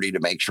priority to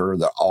make sure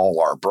that all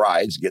our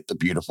brides get the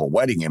beautiful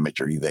wedding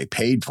imagery they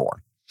paid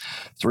for.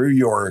 Through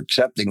your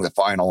accepting the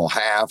final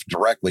half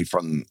directly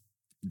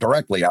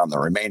on the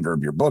remainder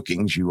of your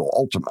bookings, you will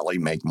ultimately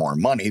make more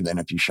money than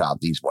if you shot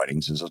these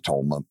weddings as a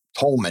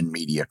Tolman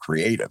Media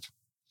creative.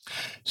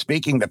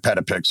 Speaking to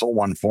Petapixel,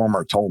 one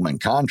former Tolman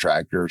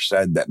contractor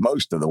said that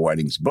most of the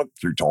weddings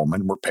booked through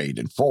Tolman were paid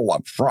in full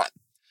up front.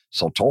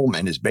 So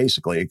Tolman is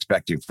basically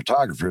expecting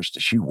photographers to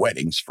shoot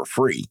weddings for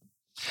free.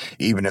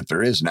 Even if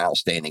there is an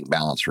outstanding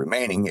balance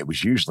remaining, it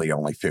was usually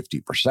only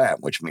 50%,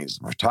 which means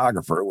the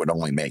photographer would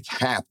only make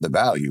half the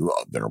value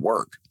of their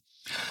work.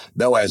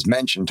 Though, as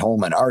mentioned,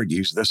 Tolman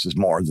argues this is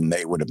more than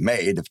they would have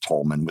made if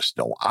Tolman was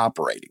still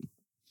operating.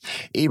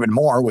 Even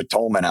more, with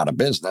Tolman out of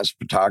business,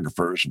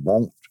 photographers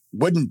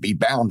wouldn't be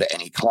bound to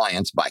any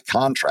clients by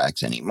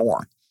contracts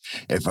anymore.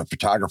 If a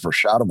photographer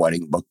shot a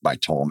wedding booked by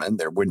Tolman,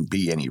 there wouldn't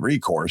be any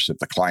recourse if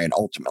the client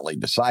ultimately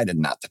decided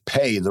not to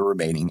pay the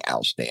remaining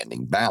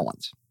outstanding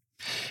balance.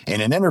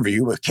 In an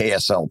interview with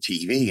KSL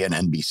TV, an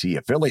NBC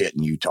affiliate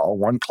in Utah,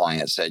 one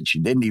client said she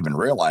didn't even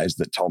realize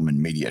that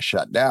Tolman Media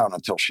shut down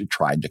until she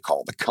tried to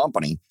call the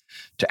company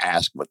to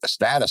ask what the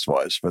status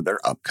was for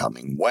their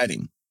upcoming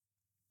wedding.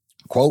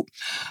 Quote,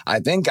 "I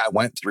think I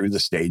went through the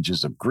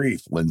stages of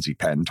grief," Lindsay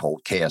Penn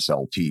told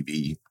KSL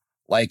TV,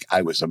 "like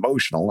I was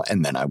emotional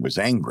and then I was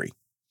angry.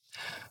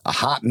 A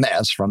hot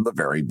mess from the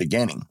very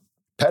beginning."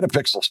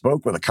 Petapixel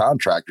spoke with a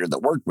contractor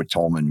that worked with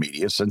Tolman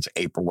Media since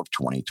April of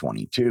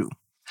 2022.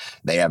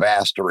 They have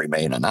asked to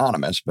remain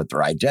anonymous, but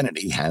their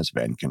identity has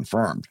been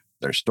confirmed.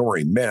 Their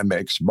story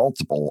mimics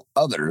multiple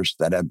others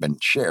that have been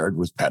shared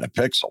with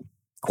Petapixel.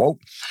 Quote,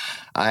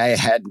 "I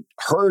had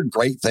heard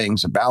great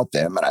things about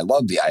them, and I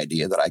loved the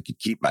idea that I could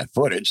keep my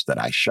footage that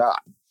I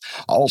shot.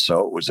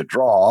 Also, it was a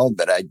draw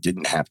that I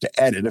didn't have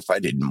to edit if I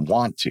didn't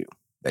want to,"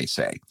 they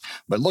say.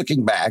 But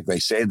looking back, they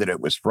say that it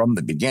was from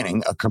the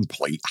beginning a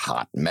complete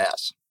hot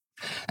mess.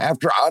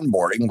 After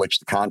onboarding, which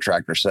the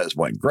contractor says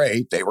went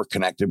great, they were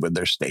connected with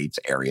their state's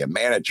area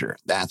manager.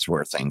 That's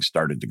where things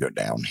started to go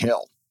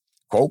downhill.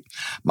 Quote,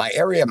 "My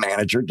area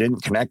manager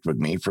didn't connect with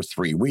me for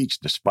 3 weeks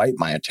despite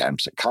my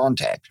attempts at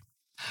contact.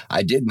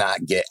 I did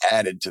not get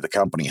added to the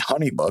company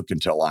Honeybook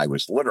until I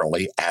was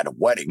literally at a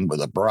wedding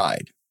with a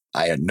bride.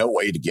 I had no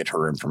way to get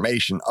her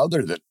information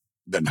other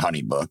than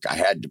Honeybook. I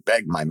had to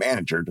beg my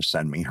manager to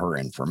send me her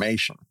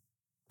information."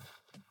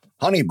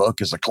 Honeybook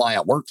is a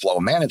client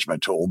workflow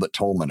management tool that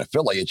Tolman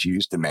affiliates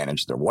use to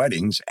manage their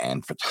weddings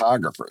and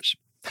photographers.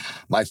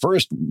 "My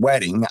first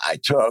wedding I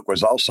took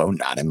was also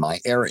not in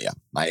my area.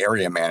 My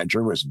area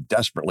manager was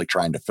desperately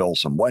trying to fill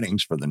some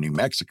weddings for the New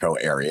Mexico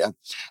area,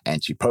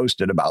 and she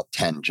posted about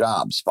 10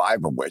 jobs,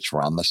 5 of which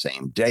were on the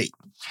same date.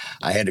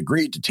 I had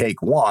agreed to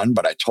take one,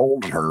 but I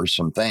told her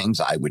some things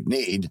I would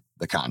need,"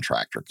 the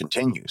contractor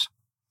continues.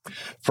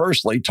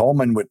 Firstly,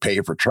 Tolman would pay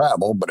for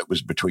travel, but it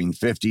was between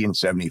 50 and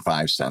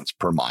 75 cents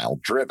per mile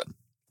driven.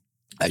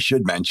 I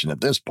should mention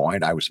at this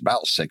point, I was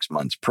about 6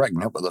 months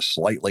pregnant with a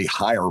slightly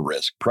higher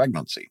risk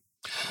pregnancy.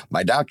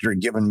 My doctor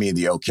had given me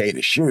the okay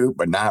to shoot,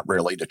 but not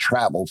really to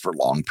travel for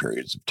long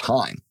periods of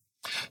time.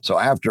 So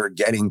after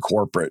getting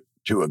corporate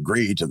to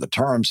agree to the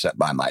terms set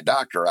by my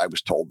doctor, I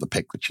was told to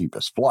pick the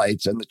cheapest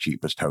flights and the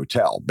cheapest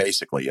hotel,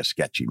 basically a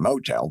sketchy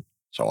motel,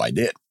 so I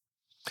did.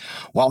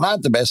 While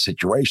not the best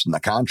situation, the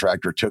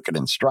contractor took it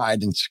in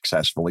stride and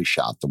successfully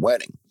shot the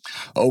wedding.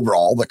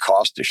 Overall, the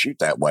cost to shoot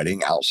that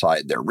wedding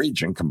outside their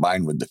region,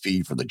 combined with the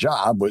fee for the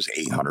job, was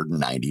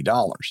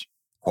 $890.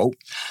 Quote,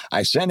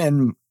 "I sent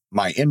in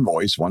my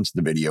invoice once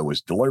the video was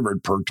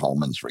delivered per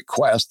Tolman's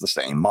request the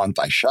same month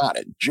I shot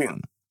it,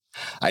 June.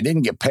 I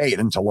didn't get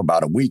paid until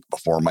about a week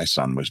before my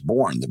son was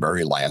born, the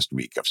very last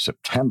week of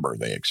September,"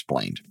 they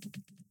explained.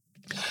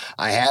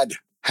 "I had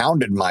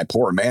hounded my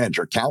poor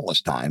manager countless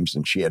times,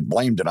 and she had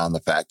blamed it on the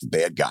fact that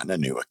they had gotten a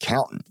new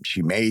accountant.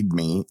 She gave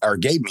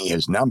me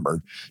his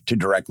number to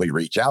directly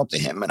reach out to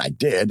him, and I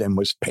did, and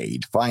was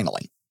paid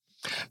finally.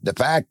 The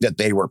fact that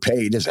they were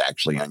paid is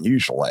actually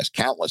unusual, as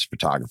countless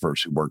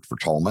photographers who worked for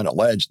Tolman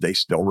alleged they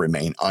still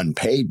remain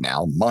unpaid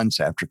now, months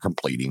after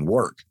completing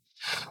work.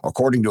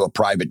 According to a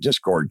private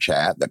Discord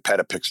chat that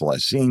Petapixel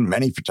has seen,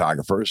 many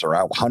photographers are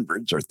out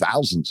hundreds or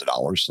thousands of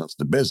dollars since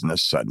the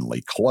business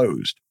suddenly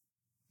closed.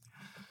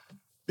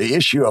 The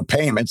issue of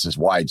payments is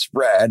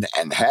widespread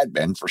and had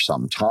been for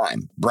some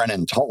time.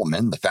 Brennan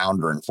Tolman, the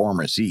founder and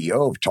former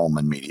CEO of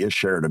Tolman Media,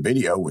 shared a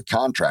video with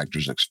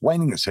contractors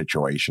explaining the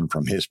situation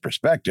from his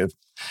perspective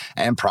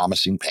and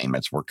promising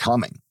payments were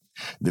coming.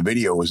 The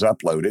video was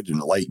uploaded in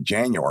late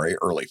January,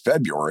 early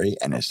February,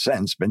 and has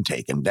since been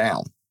taken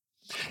down.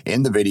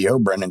 In the video,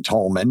 Brennan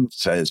Tolman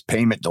says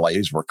payment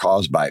delays were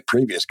caused by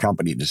previous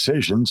company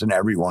decisions and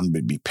everyone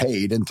would be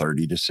paid in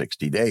 30 to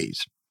 60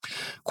 days.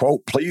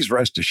 Quote, "Please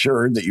rest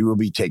assured that you will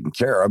be taken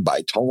care of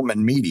by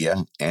Tolman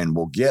Media and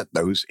will get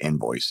those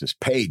invoices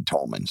paid,"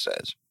 Tolman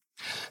says.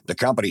 The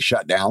company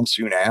shut down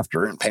soon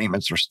after and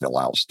payments are still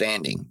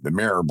outstanding. The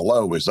mirror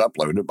below was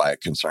uploaded by a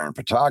concerned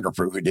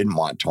photographer who didn't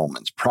want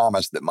Tolman's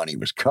promise that money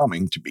was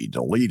coming to be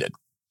deleted.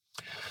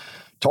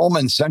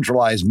 Tolman's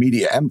centralized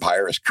media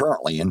empire is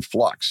currently in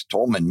flux.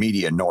 Tolman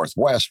Media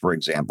Northwest, for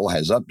example,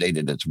 has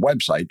updated its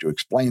website to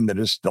explain that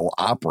it is still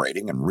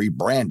operating and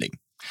rebranding.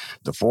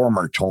 The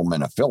former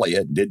Tolman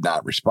affiliate did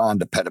not respond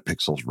to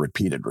Petapixel's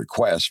repeated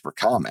requests for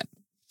comment.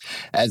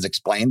 As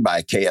explained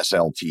by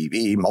KSL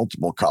TV,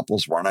 multiple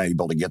couples were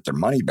unable to get their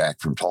money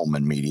back from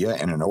Tolman Media,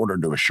 and in order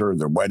to assure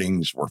their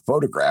weddings were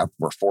photographed,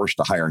 were forced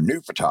to hire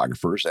new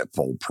photographers at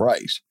full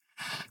price.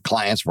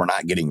 Clients were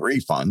not getting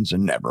refunds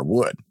and never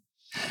would.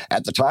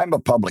 At the time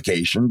of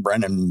publication,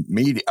 Brennan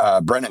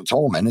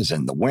Tolman is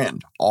in the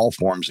wind. All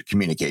forms of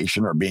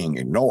communication are being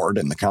ignored,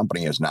 and the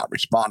company has not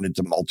responded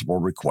to multiple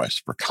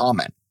requests for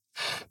comment.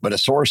 But a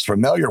source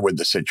familiar with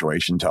the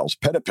situation tells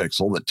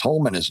Petapixel that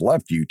Tolman has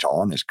left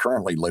Utah and is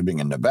currently living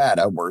in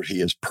Nevada, where he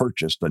has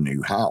purchased a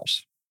new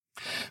house.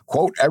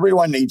 Quote,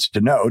 "Everyone needs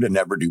to know to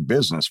never do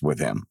business with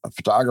him," a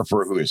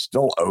photographer who is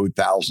still owed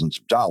thousands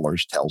of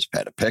dollars tells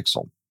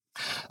Petapixel.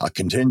 A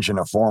contingent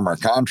of former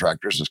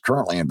contractors is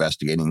currently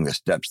investigating the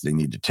steps they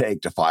need to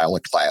take to file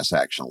a class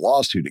action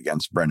lawsuit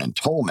against Brennan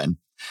Tolman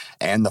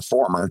and the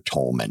former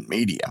Tolman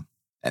Media.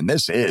 And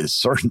this is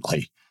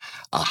certainly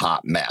a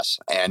hot mess.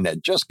 And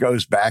it just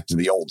goes back to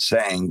the old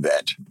saying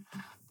that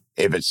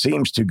if it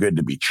seems too good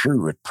to be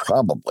true, it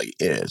probably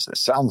is. It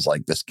sounds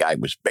like this guy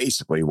was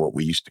basically what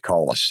we used to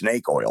call a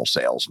snake oil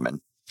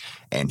salesman,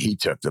 and he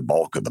took the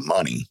bulk of the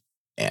money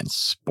and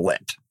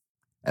split.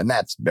 And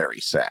that's very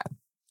sad.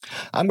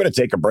 I'm going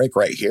to take a break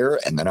right here,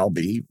 and then I'll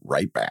be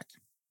right back.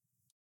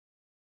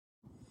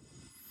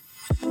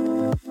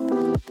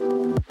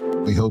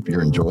 We hope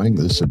you're enjoying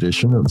this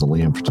edition of the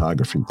Liam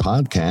Photography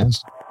Podcast.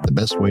 The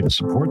best way to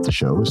support the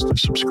show is to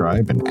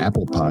subscribe in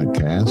Apple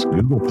Podcasts,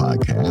 Google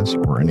Podcasts,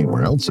 or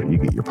anywhere else that you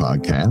get your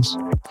podcasts.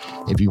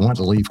 If you want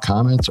to leave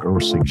comments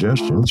or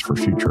suggestions for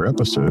future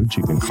episodes,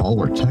 you can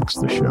call or text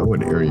the show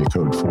at area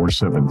code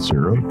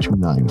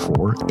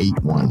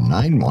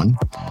 470-294-8191.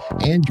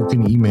 And you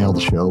can email the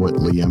show at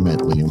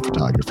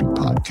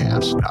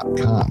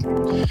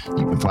liam@liamphotographypodcast.com.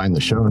 You can find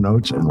the show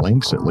notes and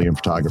links at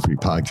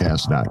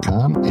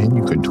liamphotographypodcast.com, and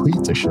you can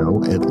tweet the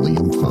show at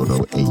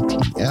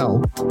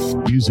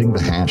liamphotoatl using the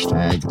hashtag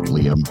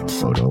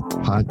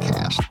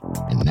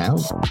LiamPhotoPodcast. And now,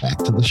 back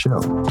to the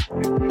show.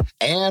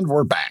 And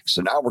we're back.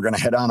 So now we're going to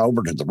head on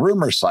over to the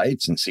rumor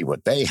sites and see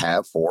what they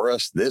have for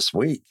us this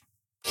week.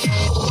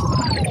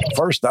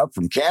 First up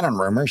from Canon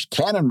Rumors,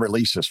 Canon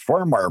releases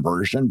firmware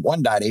version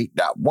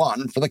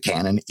 1.8.1 for the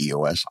Canon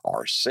EOS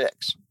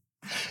R6.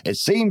 It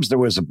seems there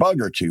was a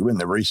bug or two in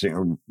the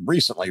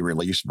recently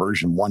released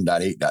version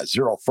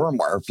 1.8.0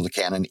 firmware for the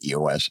Canon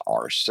EOS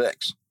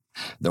R6.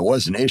 There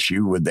was an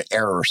issue with the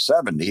error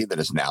 70 that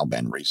has now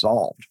been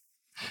resolved.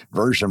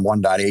 Version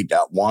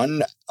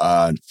 1.8.1,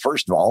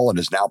 first of all, it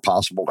is now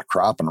possible to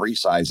crop and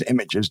resize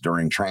images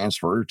during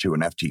transfer to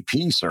an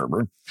FTP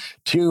server.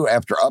 2,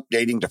 after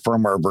updating to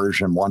firmware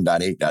version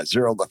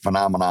 1.8.0, the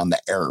phenomenon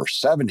that error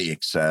 70,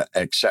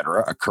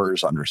 etc.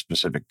 occurs under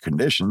specific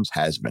conditions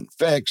has been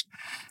fixed.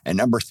 And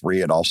number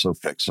 3, it also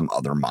fixed some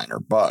other minor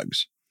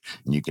bugs.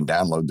 And you can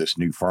download this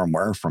new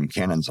firmware from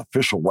Canon's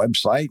official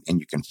website, and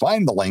you can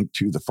find the link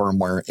to the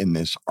firmware in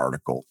this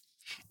article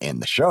in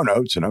the show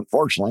notes. And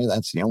unfortunately,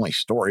 that's the only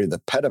story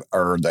that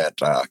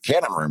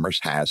Canon Rumors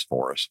has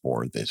for us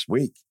for this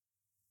week.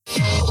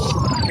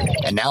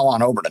 And now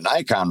on over to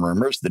Nikon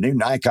Rumors. The new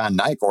Nikon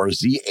Nikkor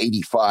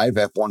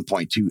Z85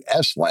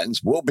 f1.2S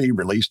lens will be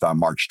released on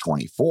March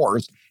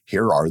 24th.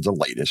 Here are the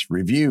latest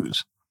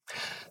reviews.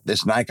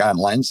 This Nikon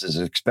lens is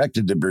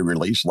expected to be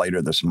released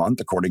later this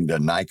month, according to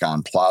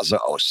Nikon Plaza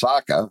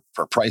Osaka.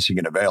 For pricing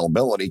and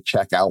availability,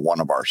 check out one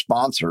of our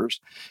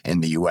sponsors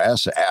in the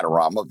U.S.,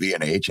 Adorama,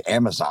 V&H,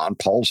 Amazon,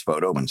 Pulse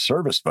Photo, and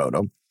Service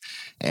Photo.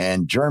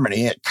 In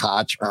Germany at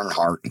Koch,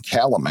 Earnhardt, and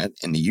Calumet.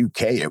 In the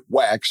U.K. at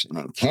Wex, and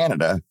in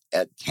Canada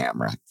at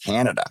Camera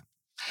Canada.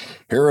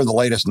 Here are the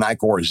latest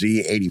Nikkor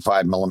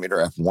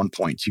Z85mm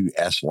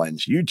f1.2S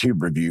lens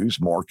YouTube reviews.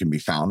 More can be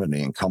found in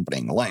the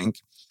accompanying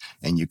link.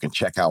 And you can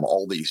check out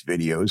all these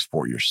videos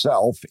for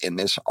yourself in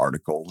this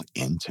article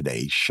in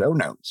today's show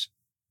notes.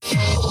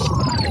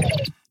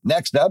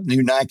 Next up,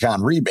 new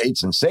Nikon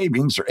rebates and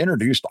savings are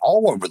introduced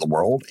all over the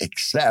world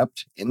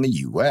except in the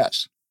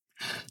U.S.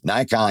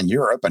 Nikon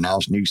Europe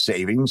announced new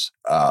savings,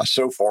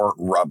 for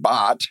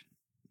Rabat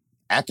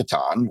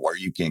Akaton, where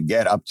you can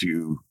get up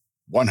to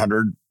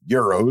 100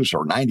 euros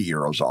or 90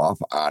 euros off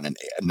on a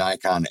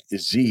Nikon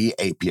Z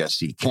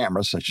APS-C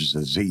camera, such as the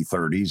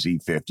Z30,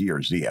 Z50,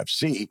 or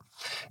ZFC,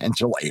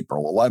 until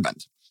April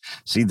 11th.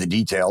 See the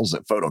details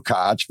at Photo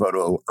Koch,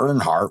 Photo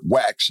Earnhardt,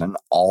 Wex, and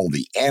all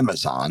the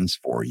Amazons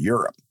for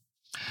Europe.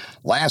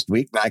 Last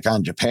week,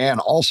 Nikon Japan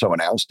also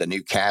announced a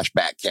new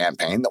cashback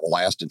campaign that will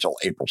last until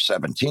April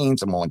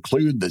 17th and will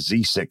include the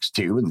Z6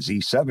 II and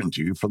Z7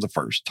 II for the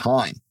first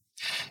time.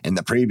 In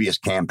the previous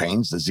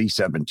campaigns, the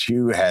Z7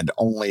 II had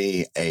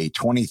only a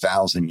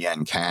 20,000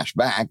 yen cash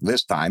back.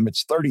 This time,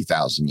 it's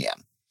 30,000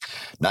 yen.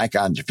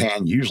 Nikon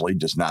Japan usually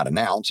does not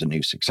announce a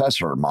new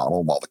successor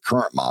model while the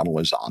current model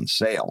is on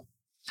sale.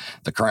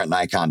 The current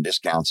Nikon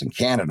discounts in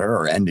Canada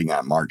are ending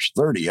on March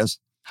 30th.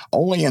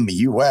 Only in the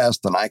U.S.,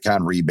 the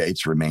Nikon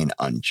rebates remain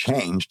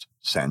unchanged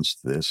since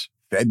this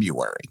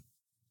February.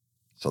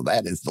 So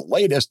that is the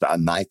latest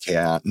on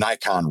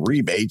Nikon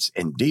rebates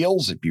and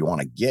deals. If you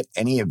want to get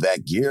any of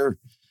that gear,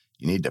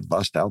 you need to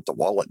bust out the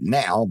wallet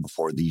now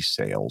before these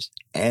sales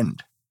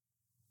end.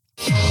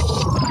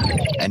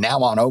 And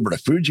now on over to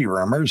Fuji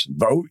Rumors.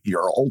 Vote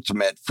your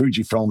ultimate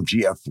Fujifilm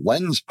GF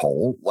lens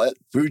poll. Let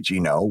Fuji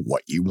know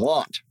what you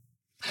want.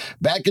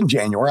 Back in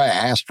January, I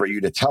asked for you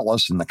to tell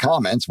us in the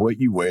comments what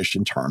you wish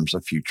in terms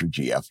of future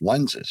GF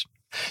lenses.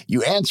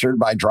 You answered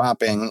by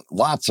dropping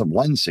lots of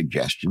lens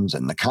suggestions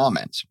in the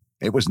comments.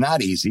 It was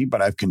not easy,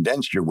 but I've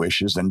condensed your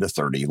wishes into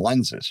 30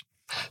 lenses.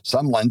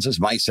 Some lenses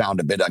might sound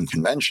a bit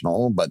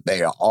unconventional, but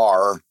they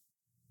are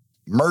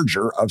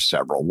merger of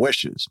several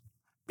wishes.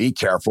 Be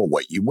careful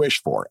what you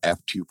wish for.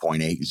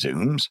 f2.8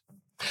 zooms.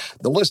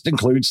 The list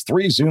includes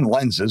 3 zoom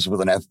lenses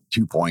with an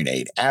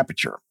f2.8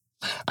 aperture.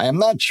 I am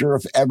not sure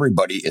if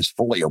everybody is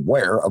fully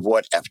aware of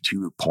what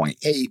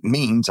f2.8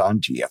 means on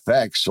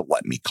GFX, so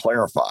let me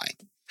clarify.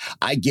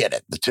 I get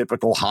it. The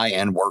typical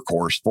high-end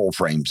workhorse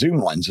full-frame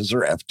zoom lenses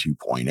are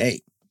f2.8.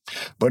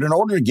 But in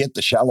order to get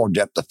the shallow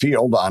depth of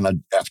field on a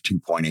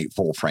f2.8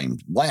 full-frame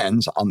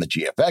lens on the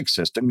GFX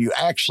system, you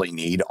actually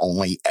need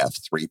only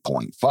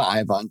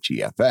f3.5 on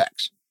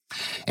GFX.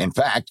 In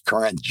fact,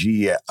 current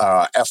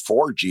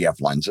f4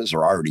 GF lenses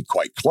are already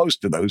quite close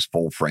to those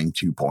full-frame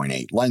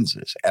 2.8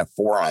 lenses.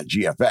 f4 on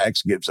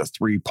GFX gives a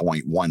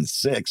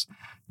 3.16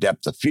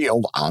 depth of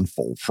field on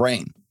full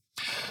frame.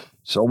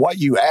 So what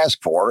you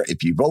ask for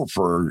if you vote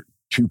for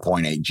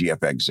 2.8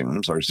 GFX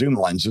zooms are zoom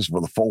lenses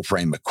with a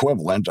full-frame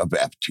equivalent of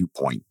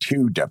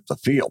f2.2 depth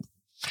of field.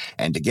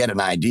 And to get an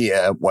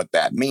idea what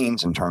that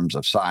means in terms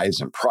of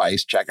size and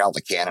price, check out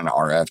the Canon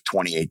RF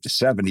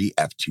 28-70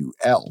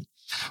 f2L.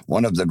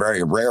 One of the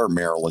very rare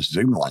mirrorless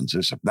zoom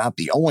lenses, if not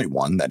the only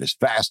one, that is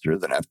faster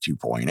than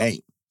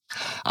f2.8.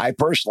 I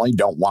personally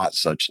don't want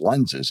such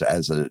lenses.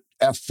 As a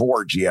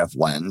f4 GF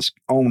lens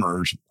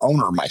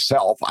owner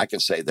myself, I can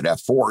say that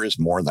f4 is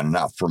more than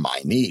enough for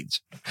my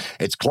needs.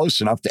 It's close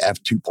enough to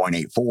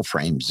f2.8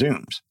 full-frame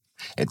zooms.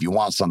 If you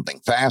want something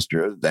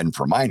faster, then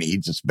for my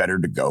needs, it's better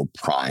to go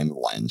prime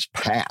lens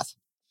path.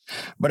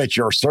 But it's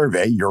your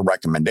survey, your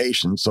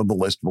recommendation, so the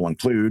list will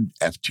include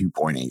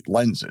f2.8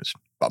 lenses.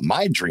 But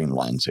my dream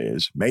lens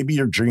is, maybe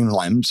your dream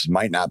lens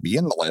might not be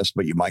in the list,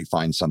 but you might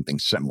find something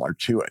similar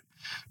to it.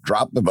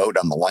 Drop the vote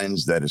on the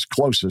lens that is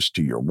closest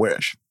to your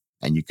wish.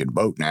 And you can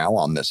vote now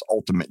on this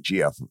Ultimate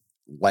GF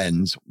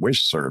Lens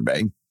Wish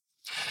Survey.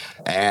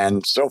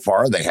 And so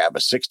far, they have a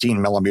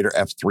 16mm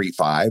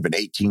f3.5 at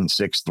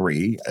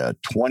 18.63, a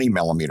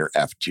 20mm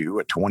f2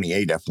 at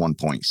 28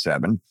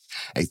 f1.7,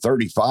 a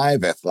 35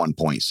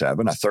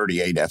 f1.7, a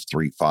 38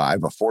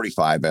 f3.5, a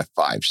 45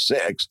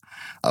 f5.6,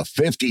 a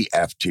 50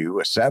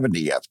 f2, a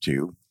 70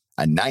 f2,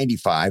 a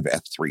 95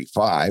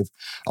 f3.5,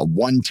 a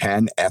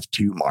 110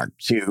 f2 Mark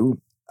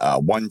II, a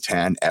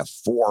 110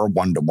 f4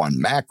 1:1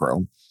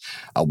 macro,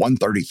 a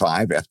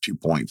 135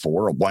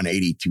 f2.4, a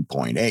 180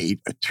 2.8,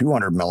 a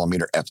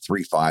 200mm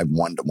f3.5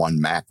 1:1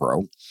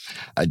 macro,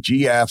 a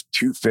GF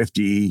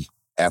 250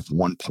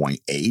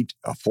 f1.8,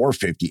 a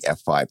 450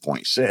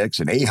 f5.6,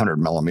 an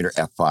 800mm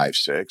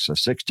f5.6, a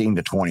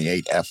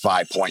 16-28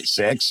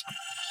 f5.6.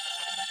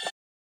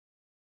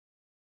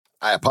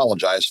 I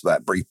apologize for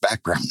that brief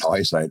background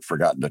noise. I had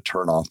forgotten to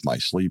turn off my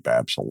sleep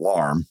app's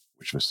alarm,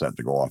 which was set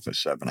to go off at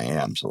 7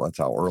 a.m. So that's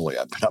how early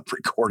I've been up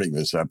recording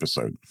this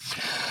episode.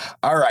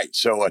 All right.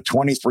 So a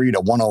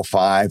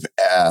 23-105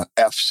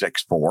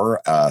 f6.4,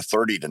 a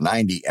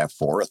 30-90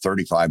 f4, a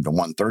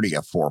 35-130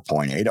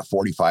 f4.8, a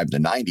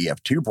 45-90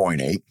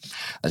 f2.8,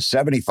 a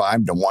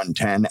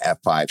 75-110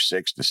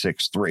 f5.6 to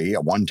 6.3,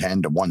 a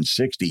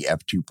 110-160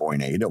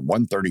 f2.8, a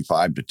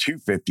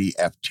 135-250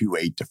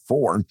 f2.8 to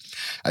 4,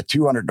 a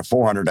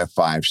 200-400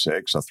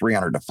 f5.6, a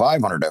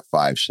 300-500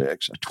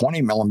 f5.6, a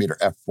 20mm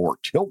f4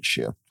 tilt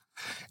shift,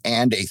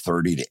 and a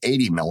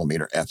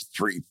 30-80mm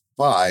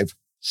f3.5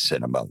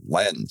 cinema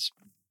lens.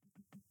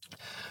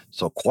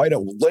 So quite a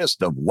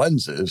list of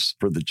lenses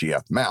for the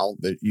GF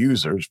mount that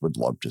users would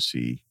love to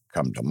see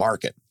come to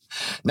market.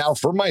 Now,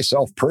 for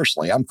myself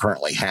personally, I'm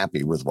currently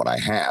happy with what I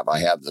have. I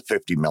have the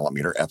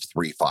 50mm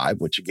f3.5,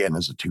 which again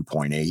is a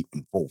 2.8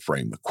 in full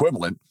frame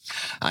equivalent.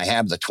 I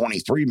have the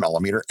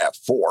 23mm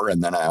f4,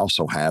 and then I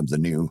also have the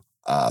new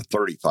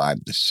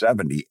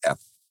 35-70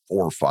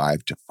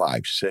 f4.5 to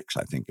 5.6,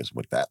 I think is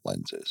what that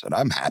lens is. And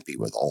I'm happy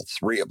with all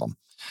three of them.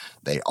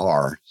 They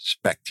are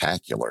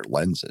spectacular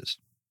lenses.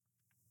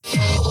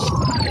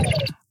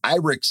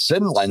 IRIX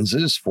Cine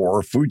lenses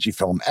for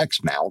Fujifilm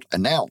X mount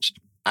announced.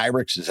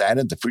 IRIX has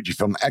added the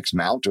Fujifilm X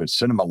mount to its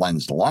cinema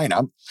lens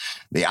lineup.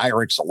 The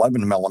IRIX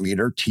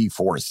 11mm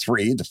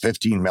T4.3, the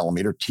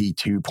 15mm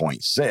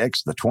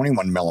T2.6, the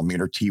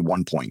 21mm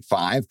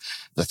T1.5,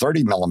 the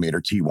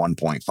 30mm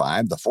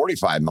T1.5, the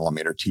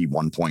 45mm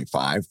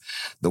T1.5,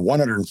 the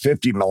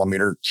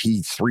 150mm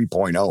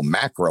T3.0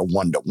 macro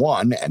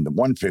 1:1, and the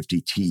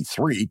 150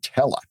 T3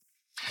 tele.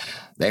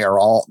 They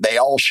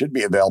all should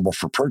be available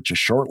for purchase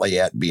shortly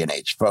at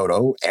B&H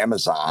Photo,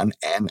 Amazon,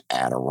 and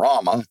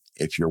Adorama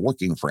if you're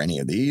looking for any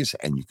of these.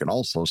 And you can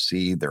also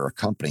see their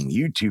accompanying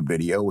YouTube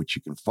video, which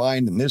you can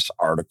find in this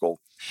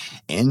article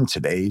in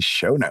today's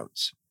show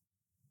notes.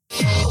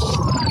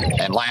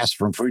 And last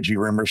from Fuji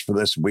Rumors for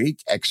this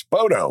week,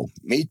 Xpoto.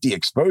 Meet the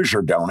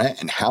exposure donut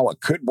and how it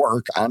could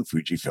work on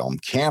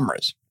Fujifilm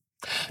cameras.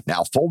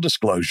 Now, full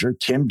disclosure,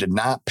 Tim did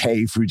not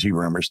pay Fuji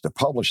Rumors to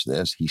publish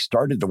this. He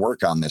started to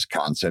work on this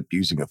concept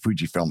using a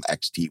Fujifilm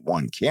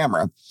X-T1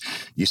 camera.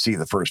 You see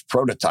the first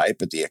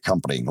prototype at the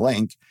accompanying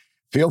link.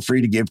 Feel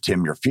free to give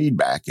Tim your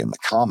feedback in the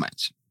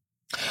comments.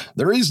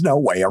 There is no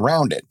way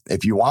around it.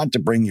 If you want to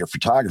bring your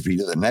photography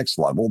to the next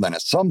level, then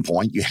at some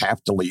point you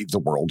have to leave the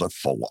world of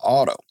full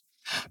auto.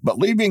 But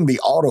leaving the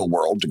auto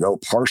world to go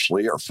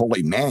partially or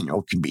fully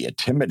manual can be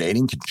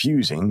intimidating,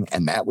 confusing,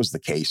 and that was the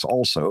case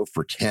also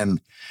for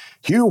Tim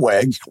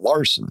Heweg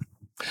Larson.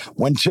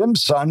 When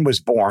Tim's son was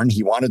born,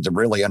 he wanted to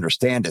really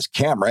understand his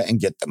camera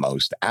and get the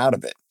most out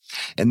of it.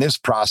 In this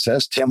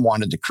process, Tim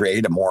wanted to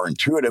create a more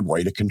intuitive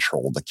way to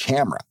control the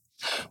camera.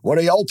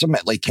 What he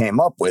ultimately came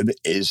up with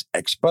is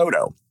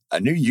Expoto, a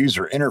new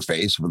user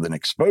interface with an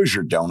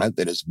exposure donut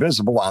that is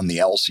visible on the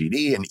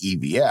LCD and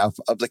EVF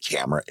of the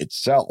camera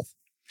itself.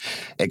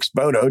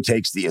 Expoto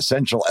takes the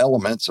essential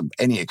elements of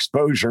any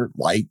exposure,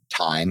 light,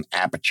 time,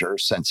 aperture,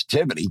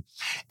 sensitivity,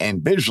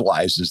 and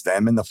visualizes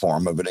them in the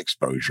form of an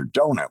exposure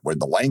donut, where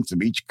the length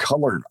of each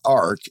colored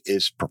arc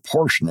is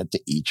proportionate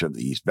to each of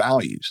these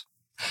values.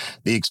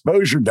 The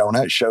exposure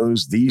donut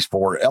shows these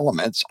four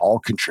elements all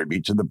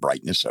contribute to the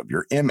brightness of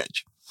your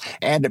image.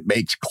 And it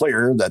makes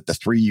clear that the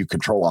three you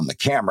control on the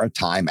camera,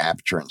 time,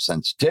 aperture, and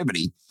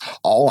sensitivity,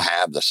 all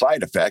have the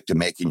side effect of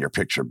making your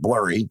picture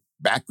blurry,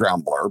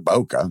 background blur,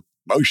 bokeh,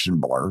 motion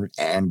blur,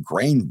 and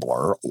grain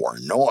blur or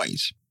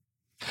noise.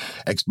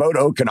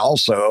 Expoto can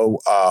also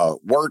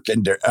works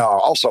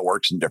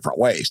in different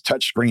ways.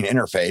 Touchscreen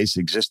interface,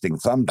 existing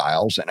thumb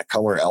dials, and a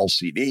color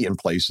LCD in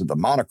place of the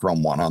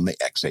monochrome one on the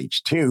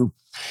XH2,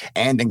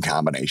 and in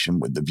combination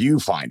with the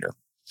viewfinder.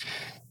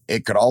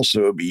 It could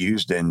also be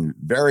used in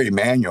very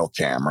manual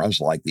cameras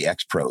like the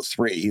X Pro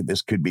 3.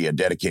 This could be a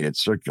dedicated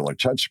circular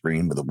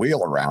touchscreen with a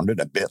wheel around it,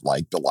 a bit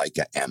like the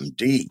Leica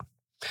MD.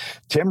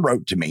 Tim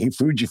wrote to me,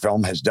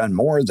 Fujifilm has done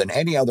more than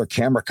any other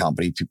camera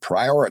company to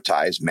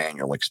prioritize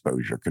manual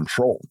exposure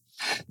control.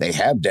 They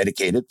have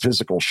dedicated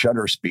physical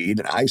shutter speed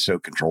and ISO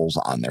controls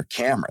on their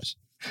cameras.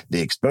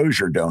 The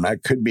exposure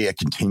donut could be a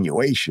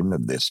continuation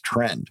of this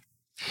trend.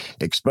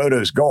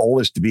 Expoto's goal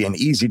is to be an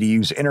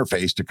easy-to-use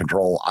interface to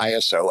control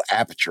ISO,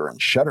 aperture,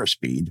 and shutter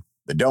speed.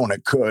 The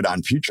donut could,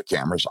 on future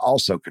cameras,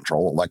 also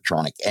control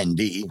electronic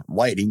ND,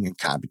 lighting, and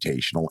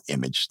computational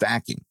image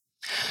stacking.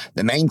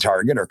 The main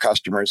target are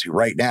customers who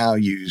right now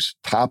use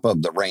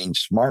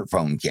top-of-the-range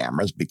smartphone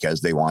cameras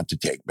because they want to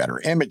take better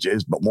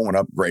images but won't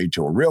upgrade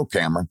to a real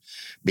camera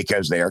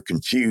because they are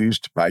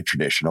confused by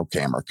traditional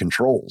camera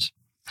controls.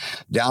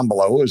 Down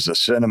below is a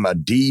Cinema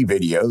D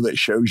video that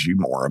shows you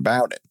more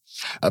about it.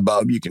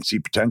 Above, you can see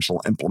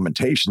potential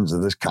implementations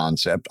of this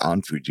concept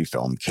on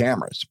Fujifilm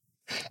cameras.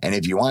 And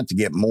if you want to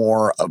get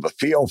more of a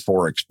feel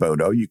for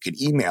Expoto, you can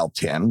email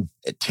Tim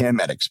at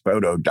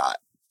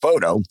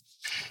tim@expoto.photo.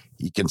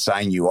 He can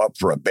sign you up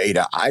for a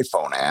beta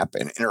iPhone app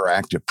and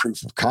interactive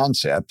proof of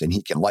concept, and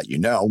he can let you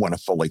know when a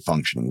fully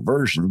functioning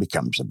version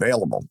becomes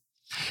available.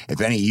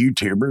 If any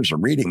YouTubers are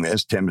reading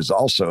this, Tim is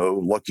also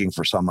looking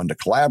for someone to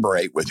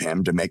collaborate with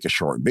him to make a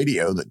short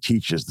video that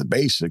teaches the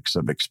basics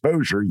of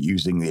exposure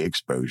using the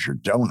exposure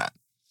donut.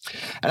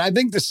 And I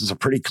think this is a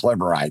pretty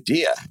clever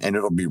idea, and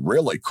it'll be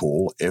really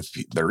cool if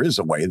there is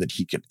a way that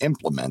he could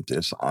implement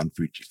this on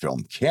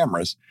Fujifilm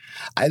cameras.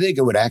 I think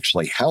it would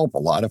actually help a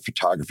lot of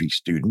photography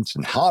students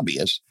and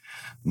hobbyists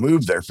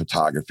move their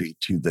photography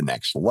to the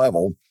next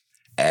level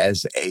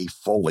as a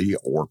fully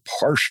or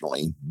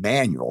partially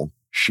manual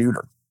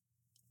shooter.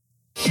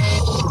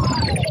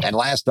 And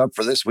last up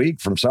for this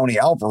week from Sony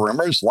Alpha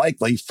Rumors,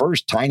 likely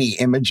first tiny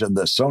image of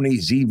the Sony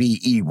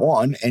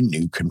ZV-E1 and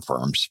new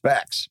confirmed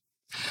specs.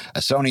 A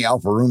Sony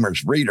Alpha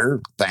Rumors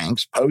reader,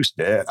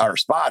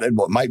 spotted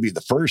what might be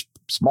the first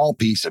small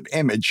piece of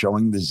image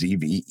showing the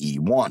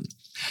ZV-E1.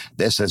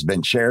 This has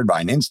been shared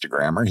by an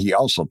Instagrammer. He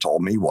also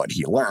told me what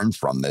he learned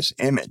from this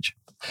image.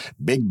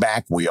 Big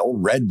back wheel,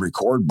 red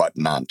record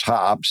button on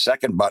top.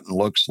 Second button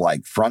looks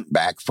like front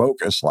back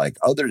focus like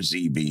other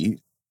ZV.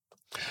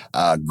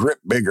 Grip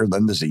bigger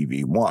than the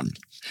ZV-1.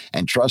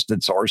 And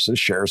trusted sources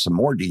share some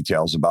more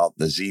details about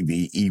the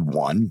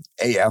ZV-E1,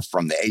 AF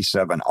from the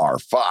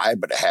A7R5,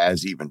 but it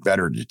has even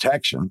better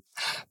detection.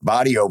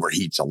 Body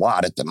overheats a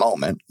lot at the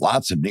moment.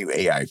 Lots of new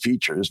AI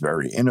features,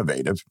 very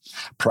innovative,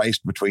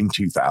 priced between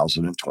 $2,000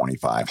 and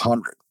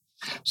 $2,500.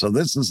 So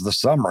this is the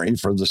summary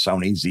for the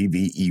Sony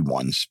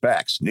ZV-E1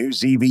 specs. New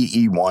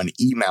ZV-E1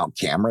 E-mount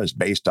camera is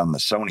based on the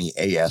Sony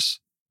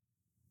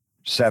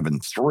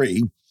AS7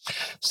 III.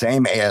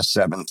 Same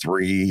AS7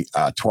 III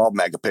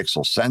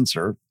 12-megapixel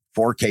sensor,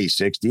 4K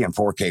 60 and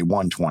 4K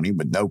 120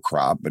 with no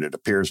crop, but it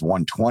appears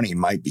 120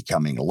 might be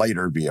coming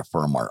later via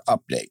firmware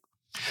update.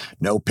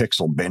 No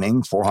pixel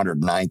binning,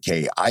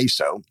 409K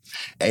ISO,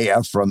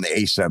 AF from the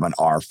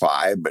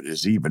A7R5, but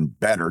is even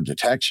better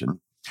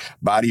detection.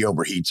 Body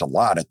overheats a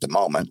lot at the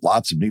moment.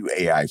 Lots of new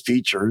AI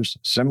features,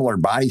 similar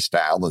body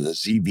style to the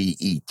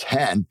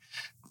ZV-E10,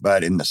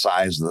 but in the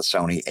size of the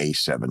Sony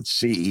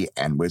A7C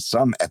and with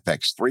some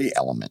FX3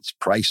 elements,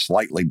 priced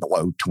slightly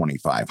below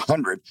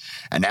 $2,500.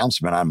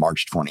 Announcement on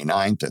March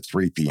 29th at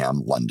 3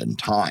 p.m. London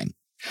time.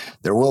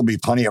 There will be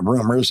plenty of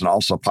rumors and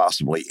also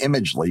possibly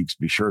image leaks.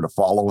 Be sure to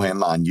follow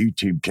him on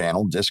YouTube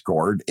channel,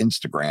 Discord,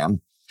 Instagram,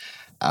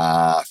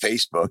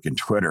 Facebook, and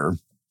Twitter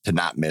to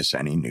not miss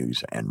any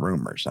news and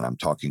rumors. And I'm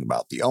talking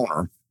about the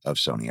owner of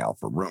Sony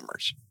Alpha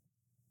Rumors.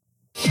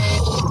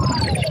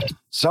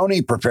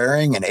 Sony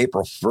preparing an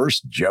April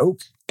 1st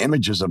joke.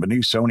 Images of a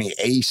new Sony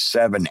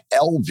A7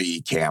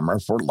 LV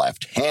camera for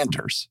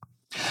left-handers.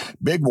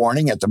 Big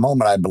warning, at the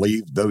moment I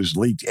believe those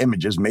leaked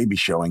images may be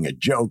showing a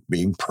joke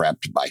being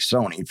prepped by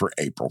Sony for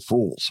April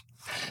Fools.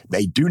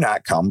 They do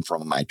not come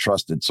from my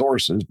trusted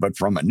sources, but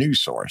from a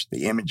news source.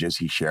 The images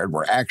he shared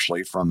were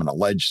actually from an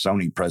alleged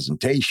Sony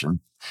presentation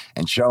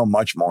and show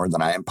much more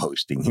than I am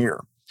posting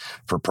here.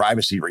 For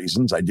privacy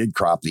reasons, I did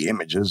crop the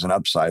images and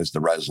upsize the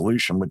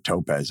resolution with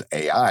Topaz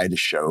AI to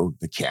show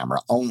the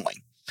camera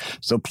only.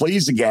 So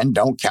please, again,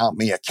 don't count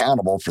me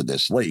accountable for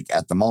this leak.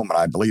 At the moment,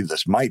 I believe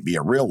this might be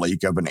a real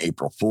leak of an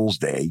April Fool's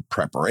Day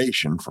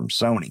preparation from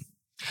Sony.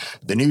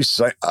 The new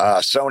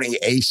Sony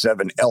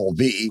A7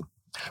 LV,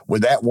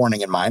 with that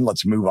warning in mind,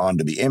 let's move on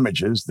to the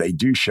images. They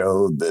do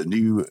show the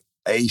new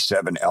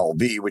A7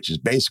 LV, which is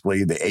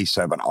basically the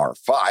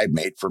A7R5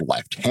 made for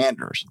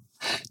left-handers.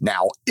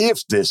 Now,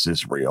 if this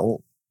is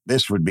real,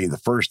 this would be the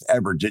first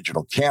ever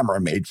digital camera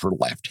made for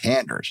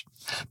left-handers.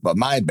 But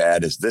my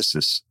bad is this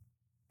is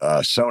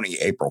Sony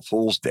April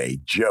Fool's Day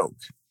joke.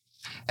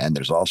 And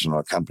there's also an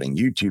accompanying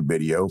YouTube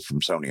video from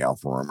Sony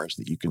Alpha Rumors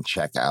that you can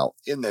check out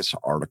in this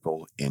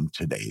article in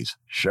today's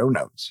show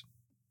notes.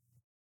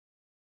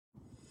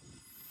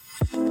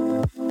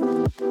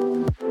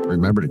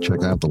 Remember to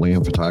check out the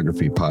Liam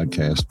Photography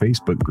Podcast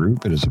Facebook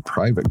group. It is a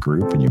private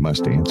group, and you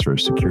must answer a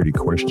security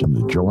question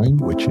to join,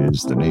 which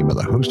is the name of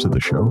the host of the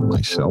show,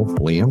 myself,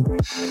 Liam.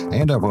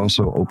 And I've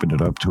also opened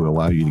it up to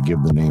allow you to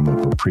give the name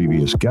of a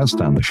previous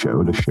guest on the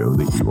show to show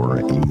that you are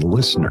a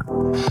listener.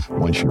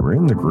 Once you are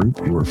in the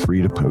group, you are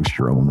free to post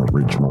your own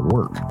original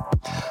work.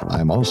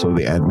 I'm also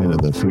the admin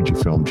of the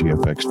Fujifilm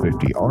GFX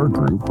 50R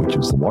group, which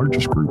is the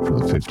largest group for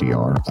the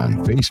 50R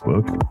on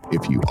Facebook.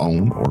 If you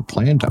own or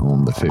plan to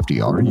own the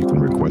 50R, you can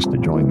request to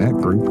join that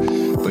group,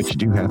 but you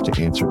do have to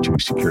answer 2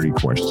 security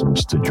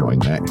questions to join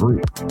that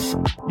group.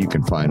 You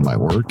can find my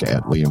work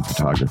at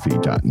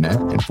liamphotography.net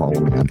and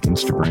follow me on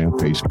Instagram,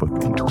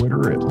 Facebook, and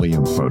Twitter at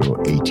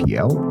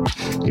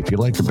liamphotoatl. If you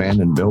like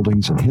abandoned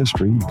buildings and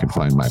history, you can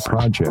find my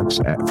projects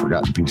at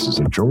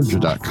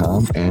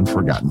forgottenpiecesofgeorgia.com and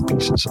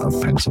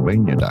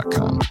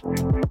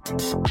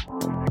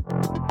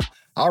forgottenpiecesofpennsylvania.com.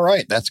 All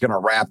right, that's going to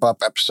wrap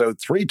up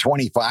episode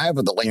 325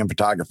 of the Liam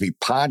Photography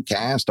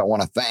Podcast. I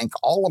want to thank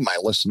all of my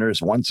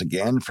listeners once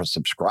again for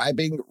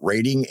subscribing,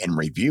 rating, and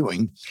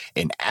reviewing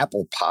in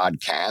Apple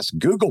Podcasts,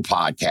 Google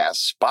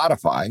Podcasts,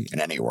 Spotify, and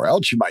anywhere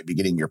else you might be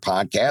getting your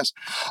podcast.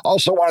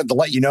 Also wanted to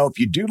let you know, if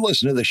you do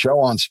listen to the show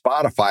on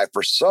Spotify,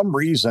 for some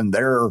reason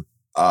their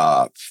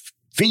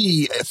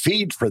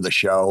feed for the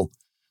show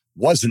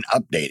wasn't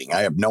updating.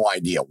 I have no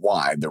idea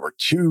why. There were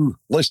 2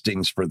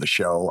 listings for the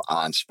show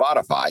on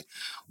Spotify.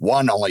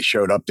 One only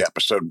showed up to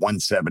episode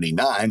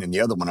 179, and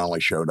the other one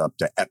only showed up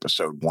to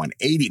episode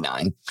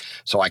 189.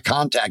 So I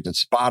contacted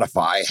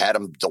Spotify, had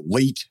them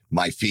delete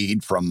my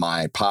feed from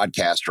my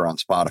podcaster on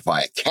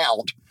Spotify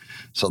account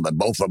so that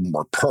both of them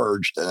were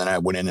purged. And then I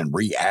went in and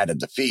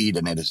re-added the feed,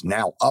 and it is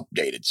now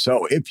updated.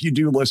 So if you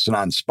do listen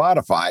on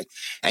Spotify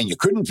and you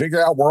couldn't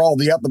figure out where all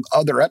the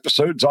other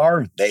episodes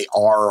are, they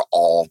are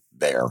all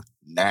there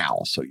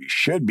now. So you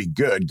should be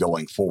good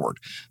going forward.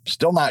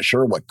 Still not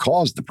sure what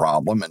caused the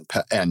problem,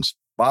 and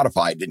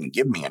Spotify didn't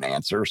give me an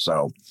answer.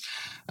 So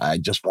I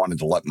just wanted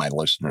to let my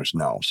listeners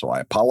know. So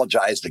I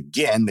apologized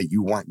again that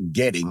you weren't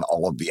getting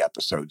all of the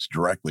episodes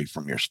directly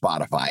from your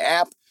Spotify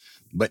app,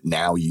 but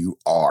now you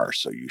are.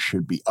 So you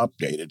should be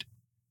updated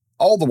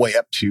all the way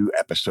up to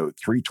episode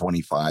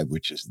 325,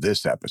 which is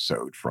this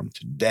episode from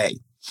today.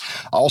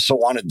 Also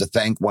wanted to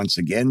thank once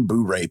again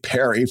Boo Ray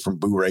Perry from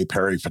Boo Ray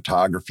Perry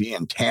Photography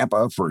in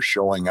Tampa for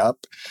showing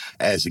up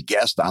as a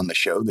guest on the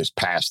show this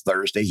past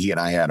Thursday. He and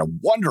I had a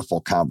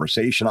wonderful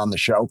conversation on the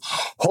show.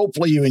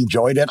 Hopefully you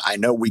enjoyed it. I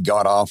know we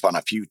got off on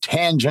a few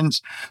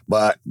tangents,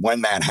 but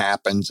when that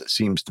happens, it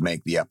seems to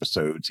make the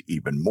episodes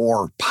even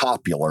more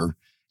popular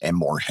and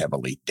more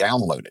heavily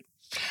downloaded.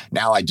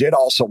 Now, I did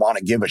also want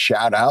to give a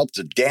shout out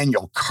to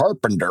Daniel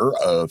Carpenter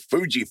of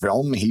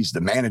Fujifilm. He's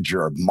the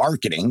manager of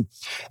marketing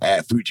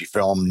at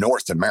Fujifilm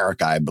North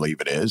America, I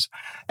believe it is.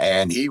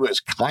 And he was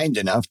kind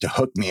enough to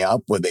hook me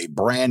up with a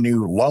brand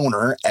new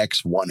Loner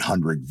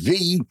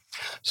X100V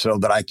so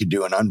that I could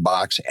do an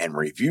unbox and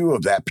review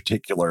of that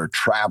particular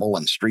travel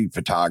and street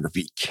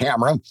photography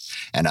camera.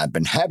 And I've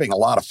been having a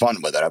lot of fun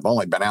with it. I've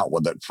only been out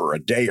with it for a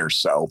day or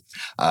so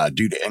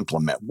due to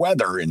inclement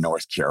weather in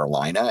North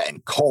Carolina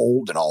and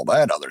cold and all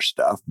that other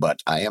stuff, but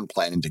I am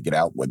planning to get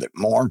out with it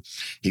more.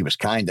 He was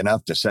kind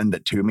enough to send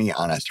it to me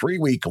on a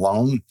 3-week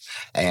loan,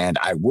 and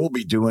I will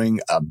be doing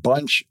a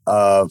bunch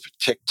of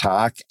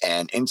TikTok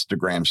and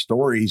Instagram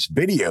stories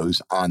videos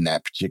on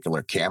that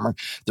particular camera.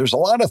 There's a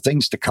lot of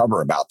things to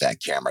cover about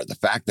that camera. The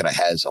fact that it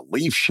has a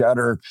leaf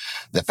shutter,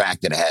 the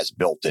fact that it has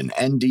built-in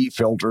ND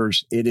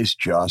filters, it is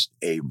just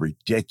a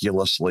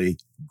ridiculously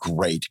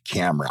great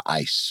camera.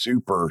 I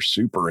super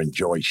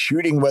enjoy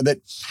shooting with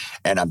it,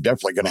 and I'm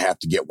definitely going to have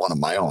to get one of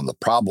my own. The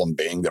problem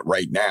being that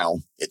right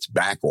now it's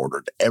back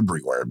ordered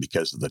everywhere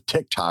because of the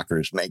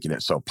TikTokers making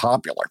it so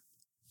popular.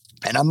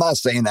 And I'm not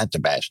saying that to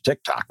bash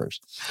TikTokers,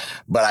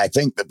 but I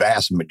think the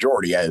vast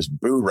majority, as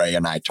Boo Ray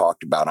and I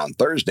talked about on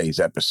Thursday's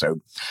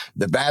episode,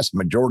 the vast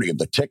majority of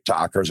the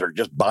TikTokers are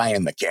just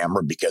buying the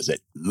camera because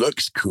it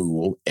looks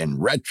cool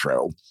and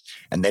retro,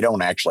 and they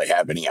don't actually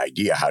have any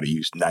idea how to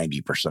use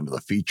 90% of the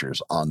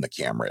features on the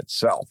camera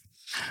itself.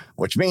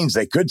 which means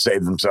they could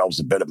save themselves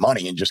a bit of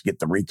money and just get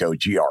the Ricoh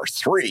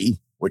GR3,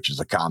 which is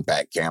a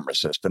compact camera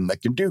system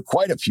that can do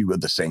quite a few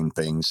of the same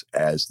things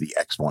as the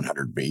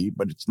X100V,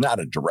 but it's not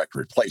a direct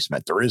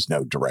replacement. There is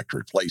no direct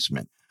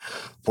replacement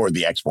for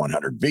the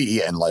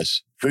X100V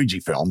unless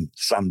Fujifilm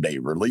someday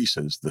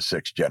releases the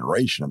 6th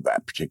generation of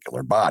that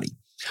particular body.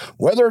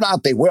 Whether or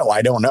not they will,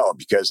 I don't know,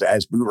 because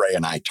as Blu-ray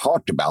and I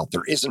talked about,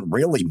 there isn't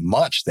really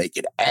much they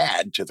could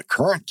add to the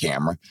current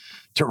camera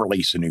to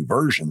release a new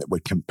version that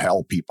would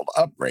compel people to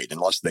upgrade,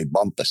 unless they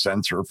bump the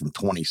sensor from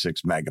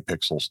 26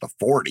 megapixels to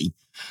 40,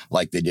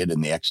 like they did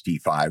in the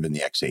X-T5 and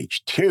the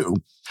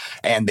XH2,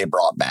 and they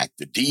brought back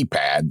the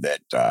D-pad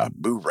that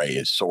Blu-ray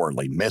is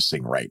sorely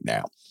missing right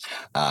now.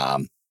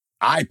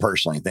 I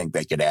personally think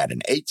they could add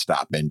an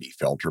 8-stop ND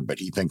filter, but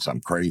he thinks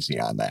I'm crazy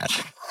on that.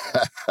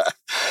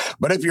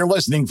 But if you're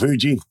listening,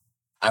 Fuji,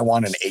 I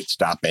want an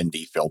 8-stop ND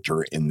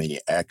filter in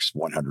the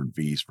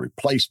X100V's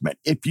replacement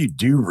if you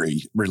do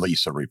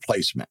release a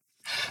replacement.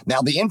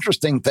 Now, the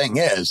interesting thing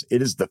is,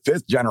 it is the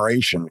 5th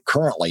generation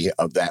currently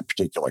of that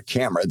particular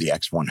camera, the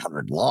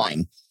X100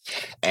 line.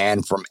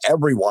 And from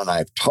everyone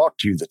I've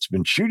talked to that's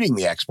been shooting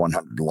the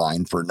X100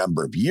 line for a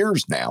number of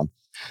years now,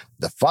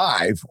 the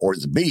 5 or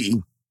the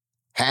B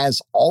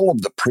has all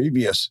of the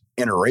previous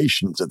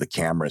iterations of the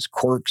camera's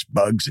quirks,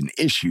 bugs, and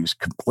issues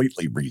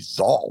completely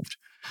resolved.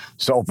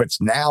 So if it's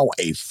now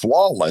a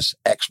flawless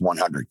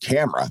X100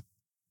 camera,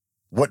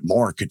 what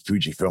more could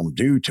Fujifilm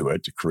do to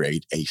it to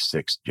create a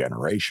 6th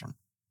generation?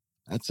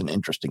 That's an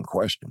interesting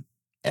question.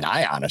 And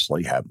I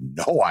honestly have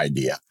no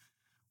idea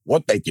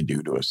what they could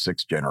do to a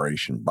 6th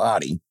generation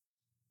body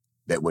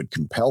that would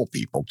compel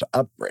people to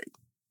upgrade.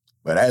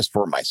 But as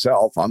for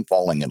myself, I'm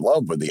falling in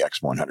love with the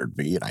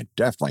X100V, and I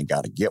definitely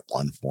got to get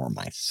one for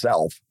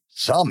myself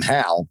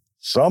somehow,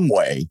 some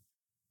way,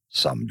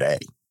 someday.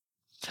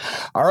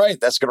 All right,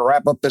 that's going to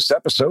wrap up this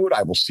episode.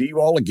 I will see you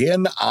all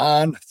again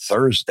on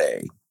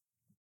Thursday.